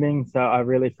looming. So I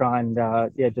really try and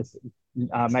just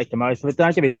make the most of it.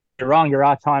 Don't get me wrong, there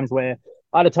are times where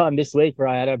I had a time this week where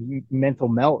I had a mental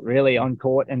melt really on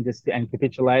court and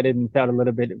capitulated and felt a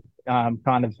little bit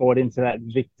kind of bought into that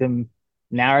victim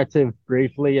narrative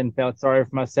briefly and felt sorry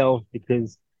for myself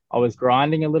because I was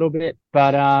grinding a little bit.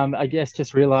 But I guess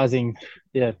just realizing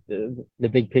the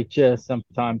big picture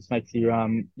sometimes makes you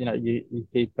you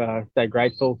keep stay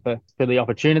grateful for the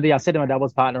opportunity. I said to my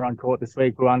doubles partner on court this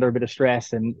week, we were under a bit of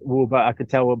stress, and I could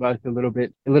tell we're both a little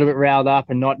bit riled up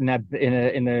and not in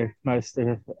the most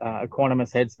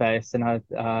equanimous headspace. And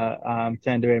I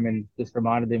turned to him and just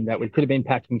reminded him that we could have been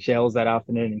packing shells that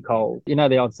afternoon in cold.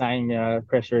 The old saying,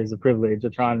 pressure is a privilege. I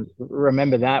try and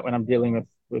remember that when I'm dealing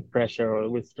with pressure or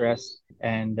with stress.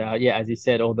 And as you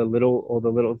said, all the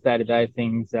little day-to-day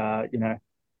things, to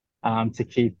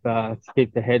keep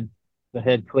the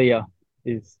head clear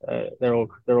is they're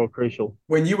all crucial.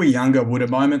 When you were younger, would a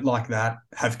moment like that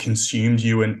have consumed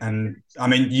you? And I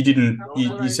mean,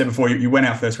 you said before you went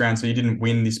out first round, so you didn't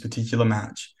win this particular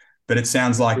match, but it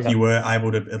sounds like you were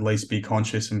able to at least be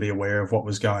conscious and be aware of what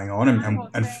was going on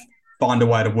and find a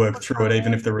way to work through it,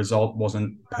 even if the result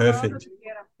wasn't perfect.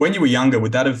 When you were younger,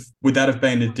 would that have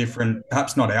been a different,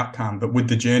 perhaps not outcome, but would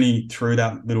the journey through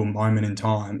that little moment in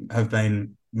time have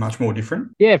been much more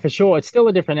different? Yeah, for sure. It's still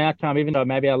a different outcome, even though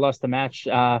maybe I lost the match.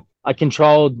 I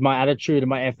controlled my attitude and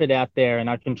my effort out there, and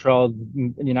I controlled,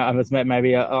 I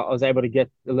was able to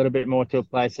get a little bit more to a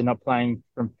place and not playing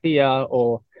from fear,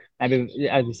 or maybe,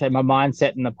 as you say, my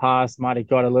mindset in the past might have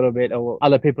got a little bit, or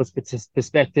other people's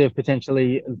perspective,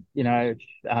 potentially,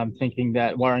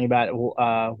 worrying about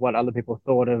what other people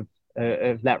thought of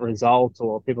that result,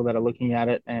 or people that are looking at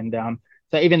it. And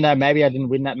so even though maybe I didn't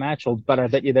win that match, but I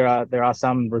bet you there are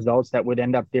some results that would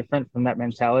end up different from that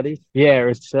mentality.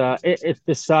 Yeah, it's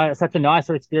just such a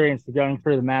nicer experience to going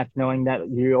through the match, knowing that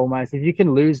if you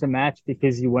can lose the match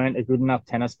because you weren't a good enough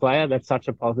tennis player, that's such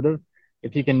a positive.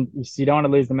 If you don't want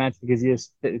to lose the match because you're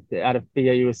out of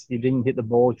fear, you didn't hit the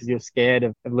ball because you're scared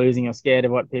of losing, or scared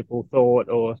of what people thought,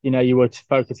 or you were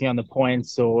focusing on the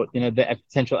points, or the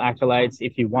potential accolades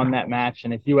if you won that match.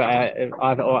 And if you were,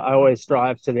 I always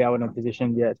strive to be able in a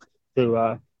position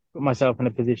to put myself in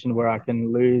a position where I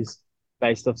can lose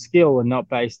based off skill and not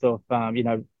based off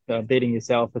beating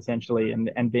yourself essentially,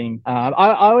 and being I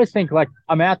always think like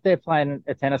I'm out there playing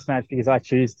a tennis match because I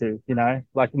choose to,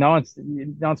 like no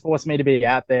one's forced me to be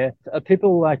out there.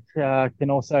 People can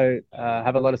also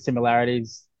have a lot of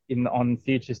similarities on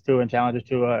Futures Tour and Challenger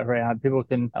Tour around. People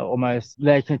can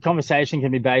conversation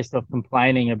can be based off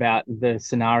complaining about the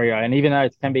scenario, and even though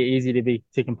it can be easy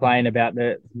to complain about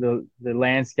the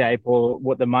landscape or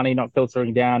what the money not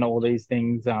filtering down, all these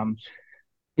things,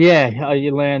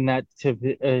 you learn that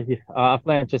I've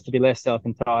learned just to be less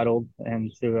self-entitled,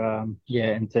 and to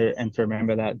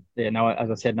remember that as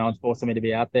I said, no one's forcing me to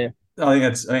be out there. I think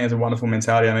that's a wonderful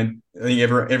mentality. I mean, I think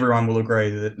everyone will agree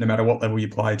that no matter what level you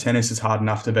play, tennis is hard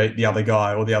enough to beat the other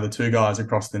guy or the other two guys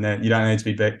across the net. You don't need to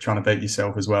be trying to beat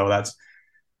yourself as well.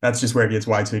 That's just where it gets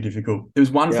way too difficult. There was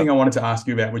one thing I wanted to ask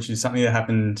you about, which is something that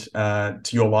happened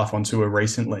to your life on tour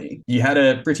recently. You had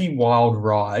a pretty wild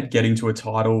ride getting to a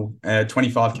title, a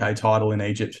 25K title in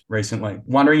Egypt recently.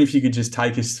 Wondering if you could just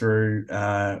take us through,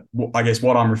 I guess,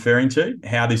 what I'm referring to,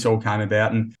 how this all came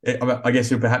about, and I guess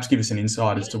you'll perhaps give us an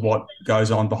insight as to what goes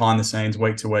on behind the scenes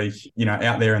week to week,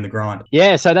 out there in the grind.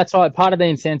 Yeah, so that's why part of the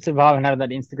incentive of having that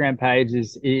Instagram page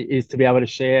is to be able to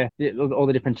share all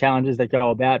the different challenges that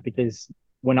go about, because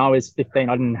when I was 15,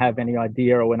 I didn't have any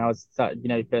idea, or when I was,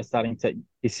 first starting to,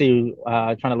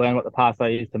 trying to learn what the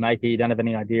pathway is to make it, you don't have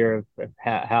any idea of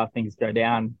how things go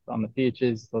down on the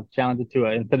futures or Challenger Tour.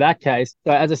 And for that case,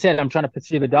 so as I said, I'm trying to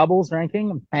pursue the doubles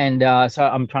ranking, and so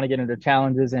I'm trying to get into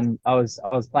challenges. And I was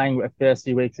playing the first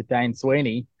few weeks with Dane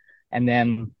Sweeney, and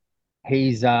then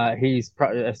his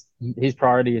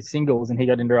priority is singles, and he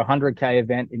got into a 100K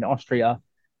event in Austria.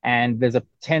 And there's a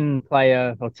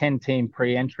 10-player or 10-team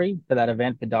pre-entry for that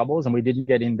event for doubles, and we didn't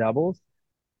get in doubles.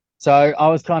 So I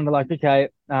was kind of like, okay,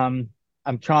 I didn't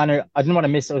want to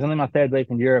miss, it was only my third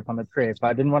week in Europe on the trip, but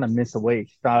I didn't want to miss a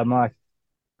week. So I'm like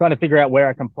trying to figure out where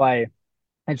I can play.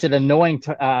 It's an annoying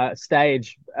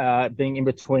stage being in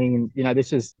between,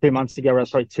 this was 2 months ago where I was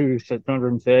probably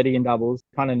 230 in doubles,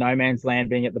 kind of no man's land,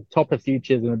 being at the top of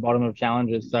futures and the bottom of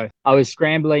challenges. So I was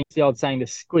scrambling, the old saying, the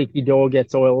squeaky door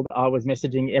gets oiled. I was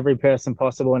messaging every person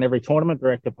possible and every tournament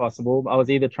director possible. I was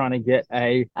either trying to get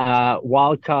a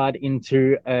wild card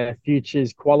into a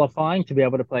futures qualifying to be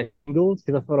able to play singles,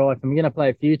 because I thought, if I'm going to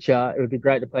play a future, it would be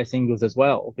great to play singles as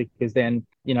well, because then,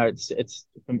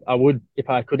 if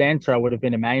I could enter, I would have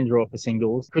been a main draw for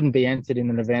singles. Couldn't be entered in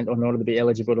an event in order to be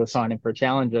eligible to sign in for a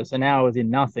challenger. So now I was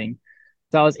in nothing.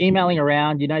 So I was emailing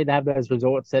around. They have those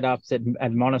resort setups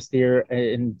at Monastir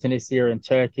in Tunisia and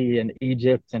Turkey and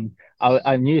Egypt. And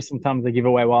I knew sometimes they give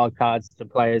away wild cards to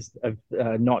players of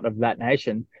not of that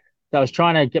nation. So I was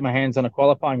trying to get my hands on a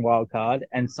qualifying wildcard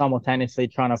and simultaneously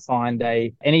trying to find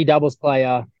any doubles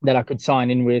player that I could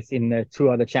sign in with in the two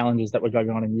other challenges that were going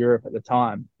on in Europe at the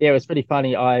time. Yeah, it was pretty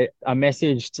funny. I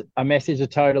messaged a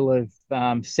total of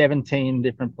 17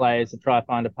 different players to try to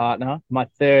find a partner. My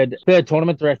third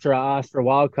tournament director, I asked for a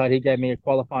wildcard. He gave me a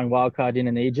qualifying wildcard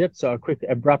in Egypt. So I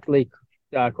abruptly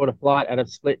caught a flight out of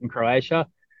Split in Croatia.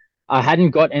 I hadn't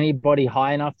got anybody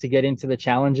high enough to get into the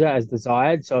challenger as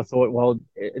desired. So I thought, well,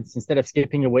 instead of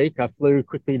skipping a week, I flew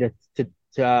quickly to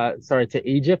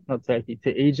Egypt, not Turkey,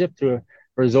 to Egypt, to a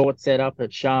resort set up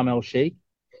at Sharm el Sheikh.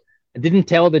 I didn't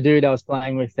tell the dude I was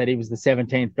playing with that he was the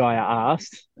 17th guy I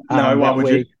asked. No, why would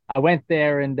you? I went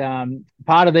there, and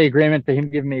part of the agreement for him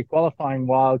giving me a qualifying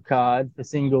wild card for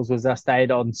singles was I stayed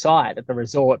on site at the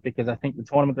resort, because I think the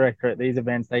tournament director at these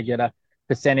events, they get a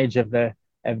percentage of the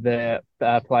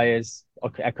players'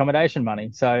 accommodation money.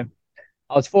 So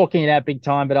I was forking it out big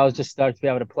time, but I was just stoked to be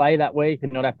able to play that week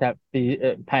and not have to be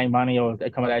paying money or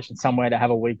accommodation somewhere to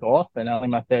have a week off, and only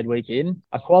my third week in.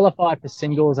 I qualified for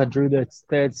singles. I drew the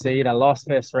third seed. I lost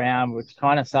first round, which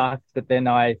kind of sucked. But then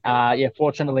I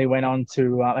fortunately went on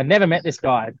to, I'd never met this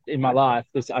guy in my life.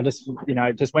 I just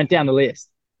went down the list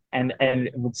and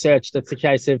searched. It's a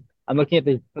case of, I'm looking at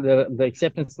the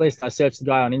acceptance list. I search the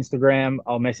guy on Instagram.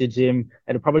 I'll message him.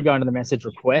 It'll probably go into the message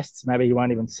requests. Maybe he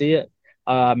won't even see it.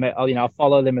 I'll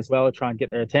follow them as well, try and get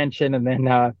their attention.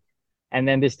 And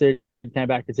then this dude came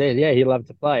back and said, yeah, he'd love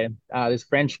to play. This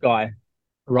French guy,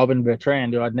 Robin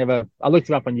Bertrand, who I looked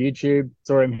him up on YouTube,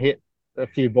 saw him hit a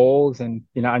few balls, and,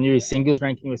 I knew his singles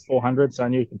ranking was 400, so I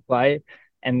knew he could play.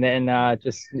 And then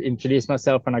just introduced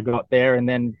myself when I got there. And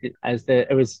then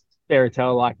it was fairy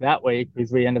tale like that week,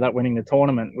 because we ended up winning the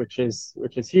tournament, which is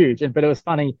huge. But it was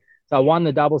funny. So I won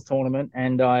the doubles tournament,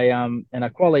 and I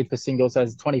qualified for singles. So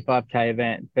it's a 25K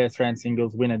event, first round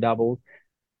singles, winner doubles.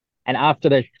 And after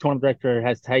the tournament director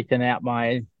has taken out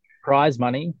my prize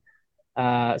money,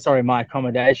 my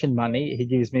accommodation money, he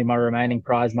gives me my remaining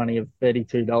prize money of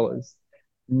 $32.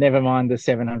 Never mind the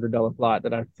 $700 flight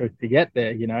that I took to get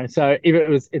there, So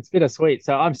it's bittersweet.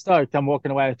 So I'm stoked. I'm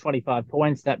walking away with 25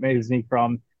 points. That moves me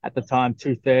from, at the time,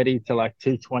 230 to like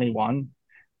 221,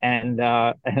 and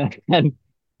then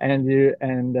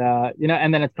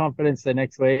it's confidence the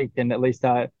next week, and at least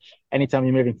anytime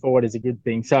you're moving forward is a good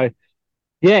thing. So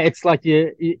yeah, it's like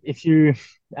if you're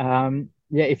the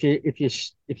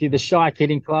shy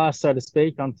kid in class, so to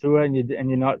speak, on tour, and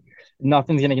you're not, no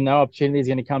opportunity is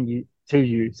going to come to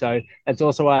you. So that's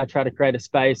also why I try to create a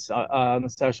space on the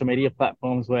social media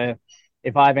platforms where,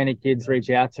 if I have any kids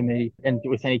reach out to me and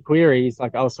with any queries,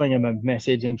 like, I'll swing them a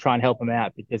message and try and help them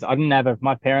out, because I didn't have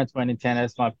my parents weren't in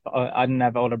tennis. I didn't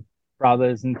have older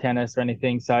brothers in tennis or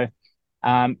anything. So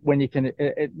when you can,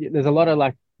 there's a lot of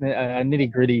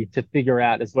nitty gritty to figure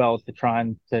out as well, to try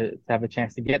and to have a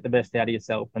chance to get the best out of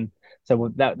yourself. And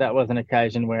so that was an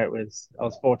occasion where I was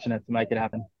fortunate to make it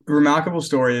happen. Remarkable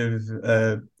story of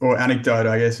or anecdote,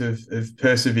 I guess, of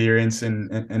perseverance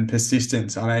and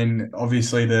persistence. I mean,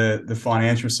 obviously the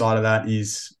financial side of that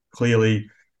is clearly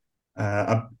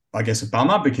I guess a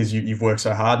bummer, because you've worked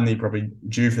so hard and you're probably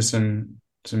due for some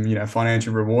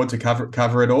financial reward to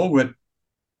cover it all. But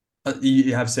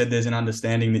you have said there's an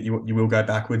understanding that you will go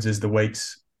backwards as the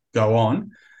weeks go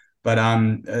on. But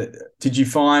did you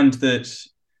find that,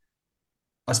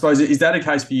 I suppose, is that a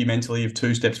case for you mentally of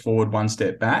 2 steps forward, 1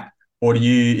 step back, or do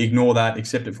you ignore that,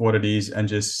 accept it for what it is, and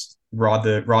just ride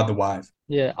the wave?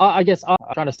 Yeah, I guess I'm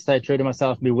trying to stay true to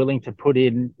myself, be willing to put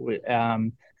in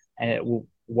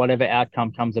whatever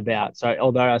outcome comes about. So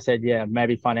although I said, yeah,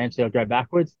 maybe financially I'll go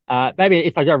backwards, maybe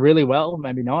if I go really well,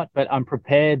 maybe not, but I'm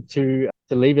prepared to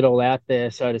leave it all out there,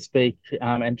 so to speak,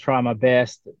 and try my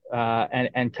best,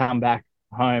 and come back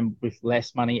home with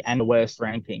less money and a worse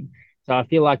ranking. So I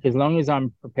feel like as long as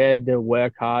I'm prepared to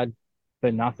work hard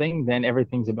for nothing, then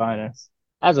everything's a bonus.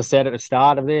 As I said at the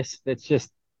start of this, it's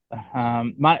just,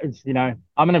 I'm going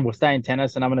to stay in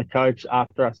tennis and I'm going to coach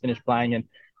after I finish playing, and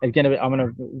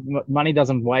money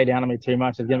doesn't weigh down on me too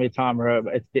much. There's going to be a time where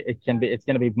it's going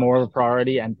to be more of a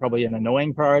priority, and probably an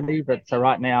annoying priority. But so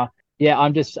right now, yeah,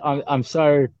 I'm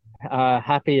so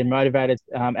happy and motivated,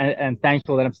 and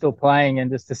thankful that I'm still playing, and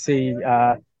just to see,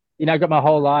 I got my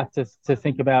whole life to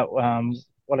think about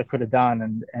what I could have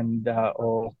done, and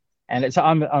it's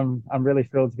I'm really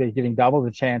thrilled to be giving doubles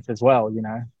a chance as well,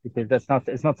 because it's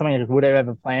not something I would have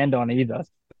ever planned on either.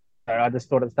 So I just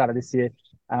thought at the start of this year,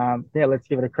 let's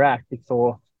give it a crack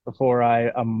before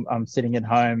I'm sitting at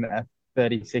home at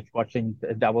 36 watching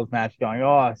a doubles match, going,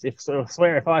 I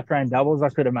swear if I trained doubles, I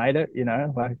could have made it.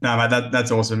 No, mate,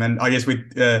 that's awesome. And I guess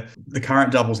with the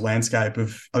current doubles landscape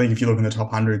of, I think if you look in the top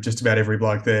 100, just about every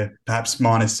bloke there, perhaps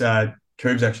minus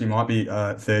Coobs actually might be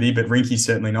 30, but Rinky's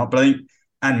certainly not. But I think,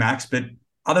 and Max, but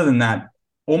other than that,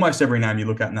 almost every name you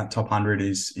look at in that top 100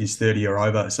 is 30 or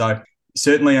over. So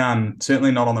certainly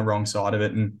not on the wrong side of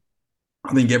it. And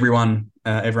I think everyone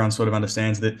sort of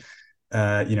understands that.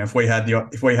 If we had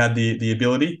the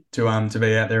ability to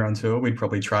be out there on tour, we'd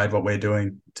probably trade what we're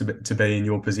doing to be in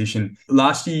your position.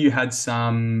 Last year, you had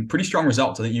some pretty strong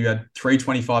results. I think you had 3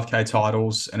 25K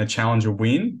titles and a challenger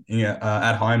win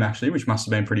at home, actually, which must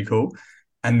have been pretty cool.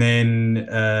 And then,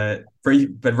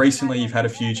 but recently you've had a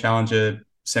few challenger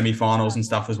semi-finals and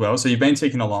stuff as well. So you've been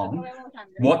ticking along.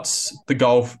 What's the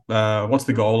goal?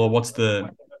 Or what's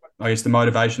the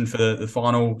motivation for the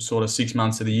final sort of 6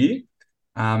 months of the year?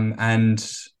 Are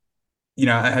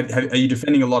you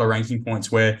defending a lot of ranking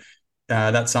points where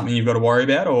that's something you've got to worry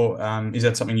about, or is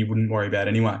that something you wouldn't worry about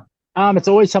anyway? It's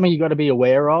always something you've got to be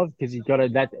aware of, because you've got to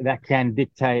that can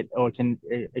dictate, or it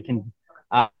can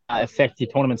affect your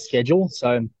tournament schedule.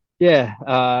 So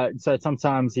so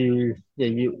sometimes you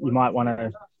might want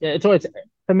to. Yeah, it's always,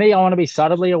 for me, I want to be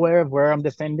subtly aware of where I'm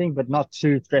defending, but not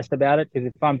too stressed about it, because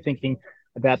if I'm thinking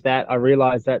about that, I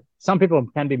realize that some people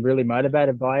can be really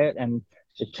motivated by it, and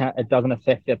it doesn't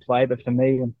affect their play. But for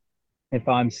me, if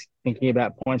I'm thinking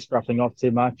about points dropping off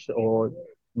too much, or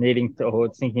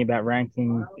thinking about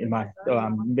ranking in my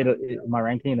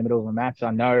ranking in the middle of a match,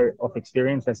 I know off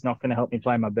experience that's not going to help me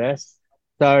play my best.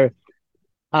 So,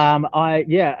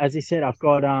 as you said, I've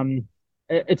got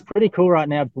it's pretty cool right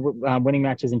now, winning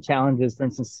matches and challenges. For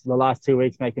instance, the last 2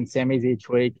 weeks, making semis each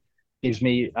week gives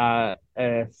me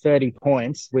 30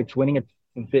 points, which winning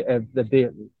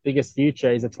the biggest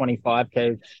future is a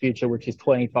 25K future, which is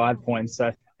 25 points.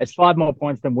 So it's 5 more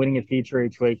points than winning a future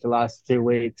each week the last 2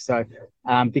 weeks. So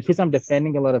because I'm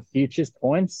defending a lot of futures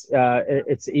points,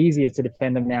 it's easier to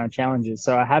defend them now in challenges.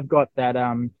 So I have got that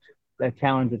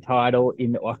challenger title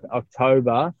in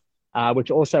October,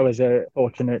 which also was a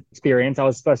fortunate experience. I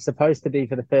was supposed to be,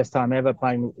 for the first time ever,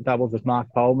 playing doubles with Mark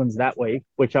Polmans that week,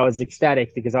 which I was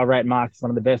ecstatic, because I rate Mark as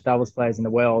one of the best doubles players in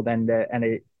the world, and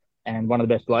one of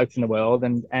the best blokes in the world.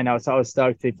 And I was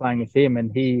stoked to be playing with him.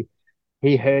 And he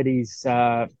heard he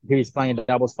was playing a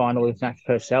doubles final with Max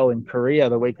Purcell in Korea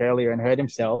the week earlier, and hurt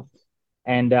himself.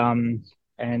 And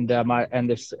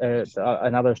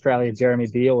another Australian, Jeremy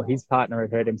Beale, his partner,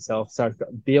 had hurt himself. So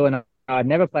Beale and I'd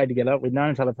never played together. We'd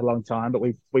known each other for a long time, but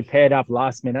we paired up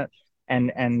last minute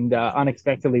and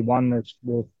unexpectedly won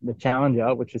the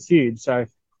challenger, which was huge. So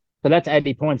that's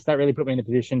 80 points. That really put me in a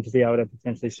position to be able to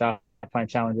potentially start playing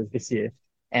challenges this year.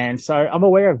 And so I'm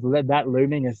aware of that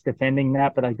looming as defending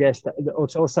that, but I guess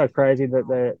it's also crazy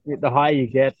that the higher you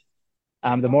get,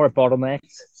 the more it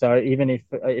bottlenecks. So even if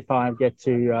I get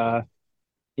to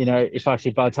if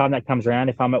actually by the time that comes around,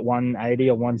 if I'm at 180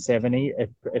 or 170,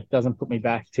 it doesn't put me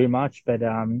back too much. But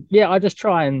yeah, I just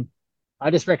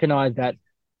recognize that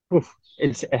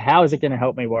it's how is it going to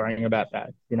help me worrying about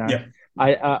that? Yeah.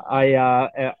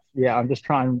 Yeah, I'm just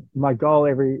trying. My goal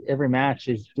every match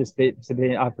is just to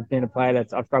be. I've been a player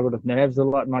I've struggled with nerves a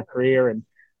lot in my career and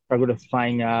struggled with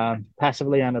playing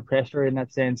passively under pressure in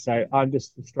that sense. So I'm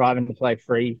just striving to play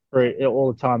free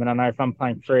all the time. And I know if I'm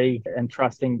playing free and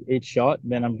trusting each shot,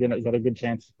 then I'm got a good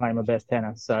chance to play my best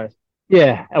tennis. So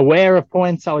yeah, aware of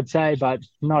points, I would say, but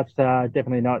not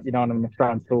definitely not. On the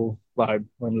front full load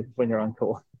when you're on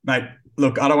tour. Mate,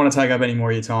 look, I don't want to take up any more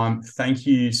of your time. Thank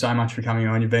you so much for coming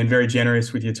on. You've been very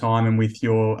generous with your time and with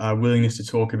your willingness to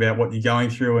talk about what you're going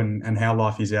through and how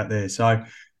life is out there. So,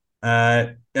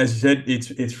 as you said,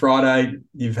 it's Friday.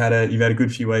 You've had a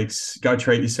good few weeks. Go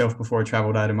treat yourself before a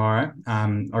travel day tomorrow.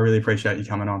 I really appreciate you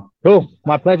coming on. Cool,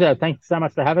 my pleasure. Thanks so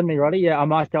much for having me, Roddy. Yeah, I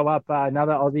might go up.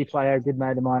 Another Aussie player, a good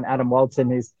mate of mine, Adam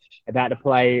Walton, is about to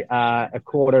play a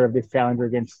quarter of this challenger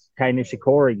against Kei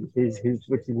Nishikori, which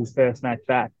is his first match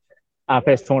back,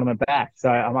 first tournament back. So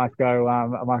I might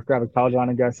grab a cold one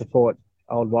and go support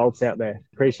old Waltz out there.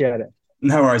 Appreciate it.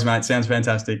 No worries, mate. Sounds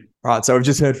fantastic. All right, so we've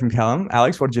just heard from Calum.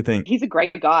 Alex, what did you think? He's a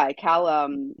great guy.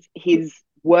 Calum, his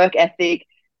work ethic,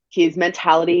 his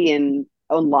mentality and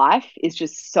on life is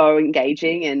just so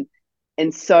engaging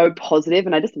and so positive,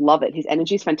 and I just love it. His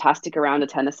energy is fantastic around a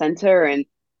tennis center, and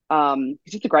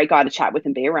he's just a great guy to chat with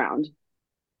and be around.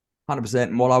 100%.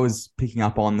 And what I was picking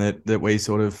up on that we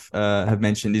sort of have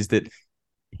mentioned is that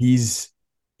his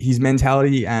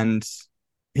mentality, and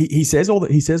he says all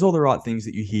the right things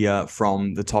that you hear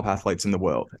from the top athletes in the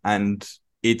world. And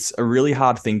it's a really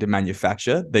hard thing to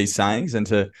manufacture these sayings and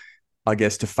to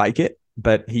fake it.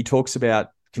 But he talks about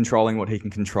controlling what he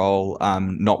can control,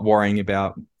 not worrying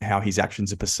about how his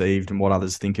actions are perceived and what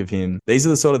others think of him. These are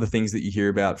the sort of the things that you hear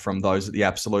about from those at the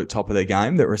absolute top of their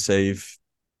game that receive,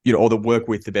 or that work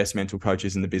with the best mental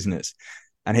coaches in the business.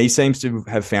 And he seems to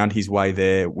have found his way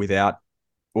there without,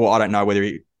 I don't know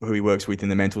who he works with in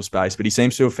the mental space, but he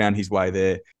seems to have found his way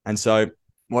there. And so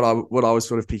what I was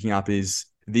sort of picking up is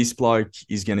this bloke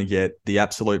is going to get the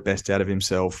absolute best out of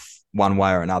himself one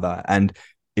way or another. And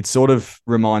it sort of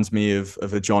reminds me of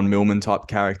a John Millman type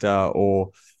character,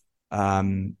 or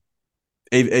even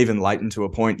Leighton to a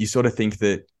point. You sort of think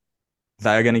that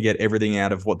they are going to get everything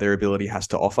out of what their ability has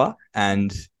to offer,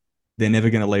 and they're never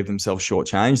going to leave themselves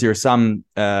shortchanged. There are some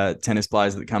tennis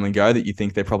players that come and go that you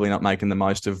think they're probably not making the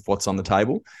most of what's on the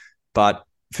table, but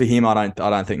for him, I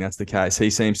don't think that's the case. He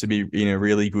seems to be in a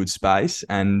really good space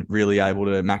and really able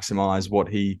to maximize what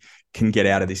he can get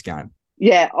out of this game.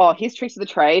 Yeah. Oh, his tricks of the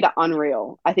trade are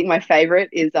unreal. I think my favorite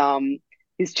is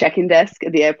his check-in desk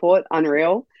at the airport.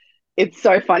 Unreal. It's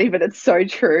so funny, but it's so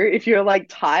true. If you're like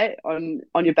tight on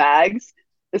your bags,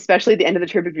 especially at the end of the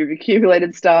trip, if you've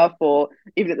accumulated stuff, or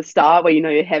even at the start where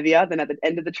you're heavier than at the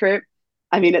end of the trip.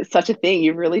 I mean, it's such a thing.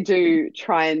 You really do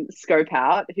try and scope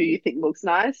out who you think looks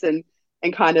nice and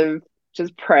kind of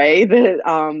just pray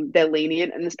that they're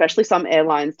lenient. And especially some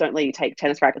airlines don't let you take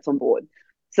tennis rackets on board.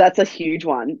 So that's a huge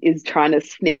one, is trying to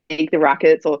sneak the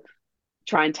rackets or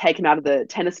try and take them out of the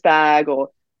tennis bag, or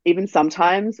even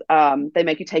sometimes they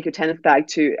make you take your tennis bag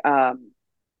to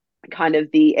kind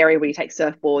of the area where you take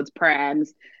surfboards,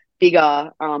 prams,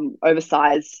 bigger,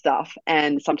 oversized stuff.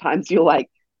 And sometimes you'll like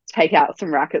take out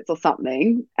some rackets or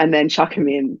something and then chuck them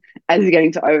in as you're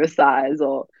getting to oversize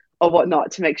or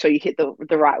whatnot to make sure you hit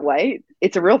the right weight.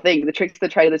 It's a real thing. The tricks of the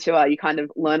trade of the tour, you kind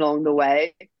of learn along the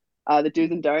way, the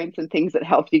do's and don'ts and things that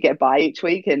help you get by each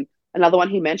week. And another one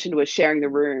he mentioned was sharing the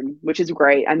room, which is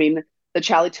great. I mean, the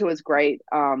Charlie tour is great.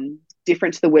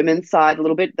 Different to the women's side a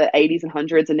little bit. The 80s and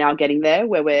 100s are now getting there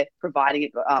where we're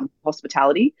providing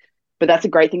hospitality. But that's a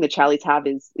great thing that Charlies have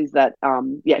is that,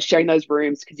 sharing those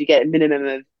rooms, because you get a minimum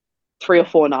of 3 or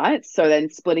 4 nights. So then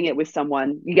splitting it with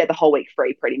someone, you get the whole week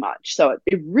free pretty much. So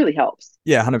it really helps.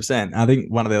 Yeah, 100%. I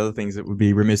think one of the other things that would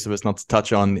be remiss of us not to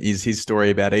touch on is his story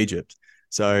about Egypt.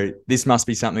 So this must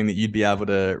be something that you'd be able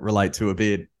to relate to a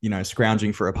bit,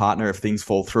 scrounging for a partner if things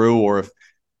fall through, or if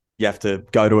you have to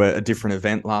go to a different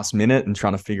event last minute and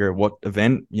trying to figure out what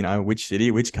event, which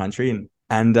city, which country.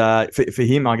 And for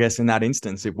him, I guess in that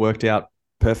instance, it worked out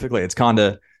perfectly. It's kind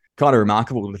of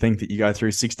remarkable to think that you go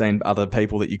through 16 other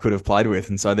people that you could have played with.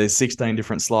 And so there's 16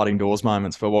 different sliding doors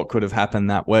moments for what could have happened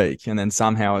that week. And then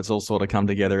somehow it's all sort of come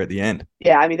together at the end.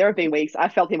 Yeah, I mean, there have been weeks, I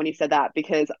felt him when he said that,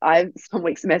 because I've some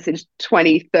weeks messaged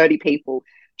 20, 30 people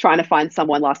trying to find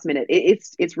someone last minute.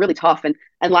 It's really tough. And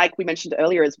like we mentioned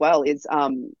earlier as well, is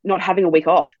not having a week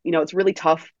off. It's really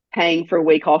tough paying for a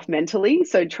week off mentally.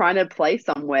 So trying to play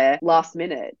somewhere last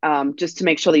minute, just to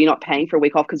make sure that you're not paying for a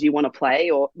week off because you want to play,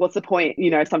 or what's the point,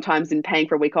 sometimes in paying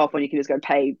for a week off when you can just go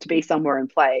pay to be somewhere and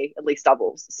play at least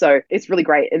doubles. So it's really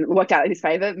great and it worked out in his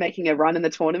favor, making a run in the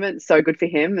tournament. So good for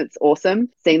him. It's awesome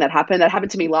seeing that happen. That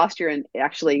happened to me last year, and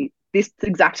actually this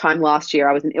exact time last year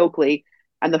I was in Ilkley,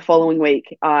 and the following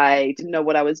week I didn't know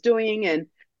what I was doing, and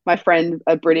my friend,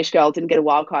 a British girl, didn't get a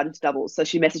wild card into doubles. So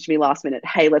she messaged me last minute,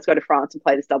 hey, let's go to France and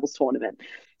play this doubles tournament.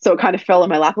 So it kind of fell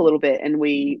in my lap a little bit, and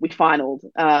we finaled.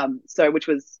 So which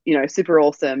was, super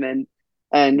awesome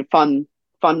and fun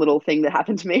little thing that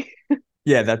happened to me.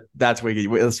 Yeah, that's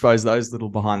wicked. I suppose those little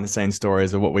behind the scenes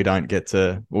stories are what we don't get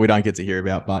to hear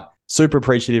about. But super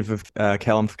appreciative of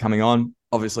Calum for coming on.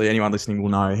 Obviously, anyone listening will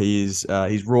know he's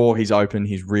raw, he's open,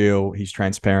 he's real, he's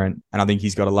transparent, and I think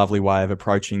he's got a lovely way of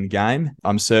approaching the game.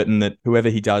 I'm certain that whoever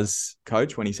he does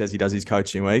coach, when he says he does his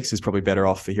coaching weeks, is probably better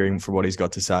off for hearing from what he's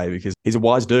got to say, because he's a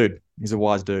wise dude.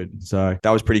 So that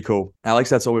was pretty cool. Alex,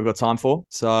 that's all we've got time for.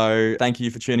 So thank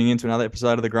you for tuning in to another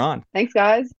episode of The Grind. Thanks,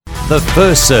 guys. The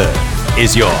First Serve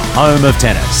is your home of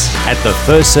tennis at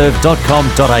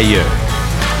thefirstserve.com.au.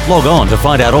 Log on to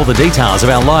find out all the details of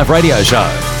our live radio show,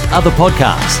 other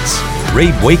podcasts,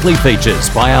 read weekly features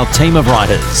by our team of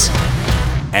writers,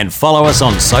 and follow us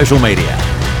on social media: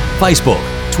 Facebook,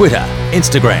 Twitter,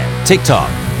 Instagram,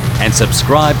 TikTok, and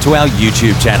subscribe to our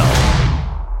YouTube channel.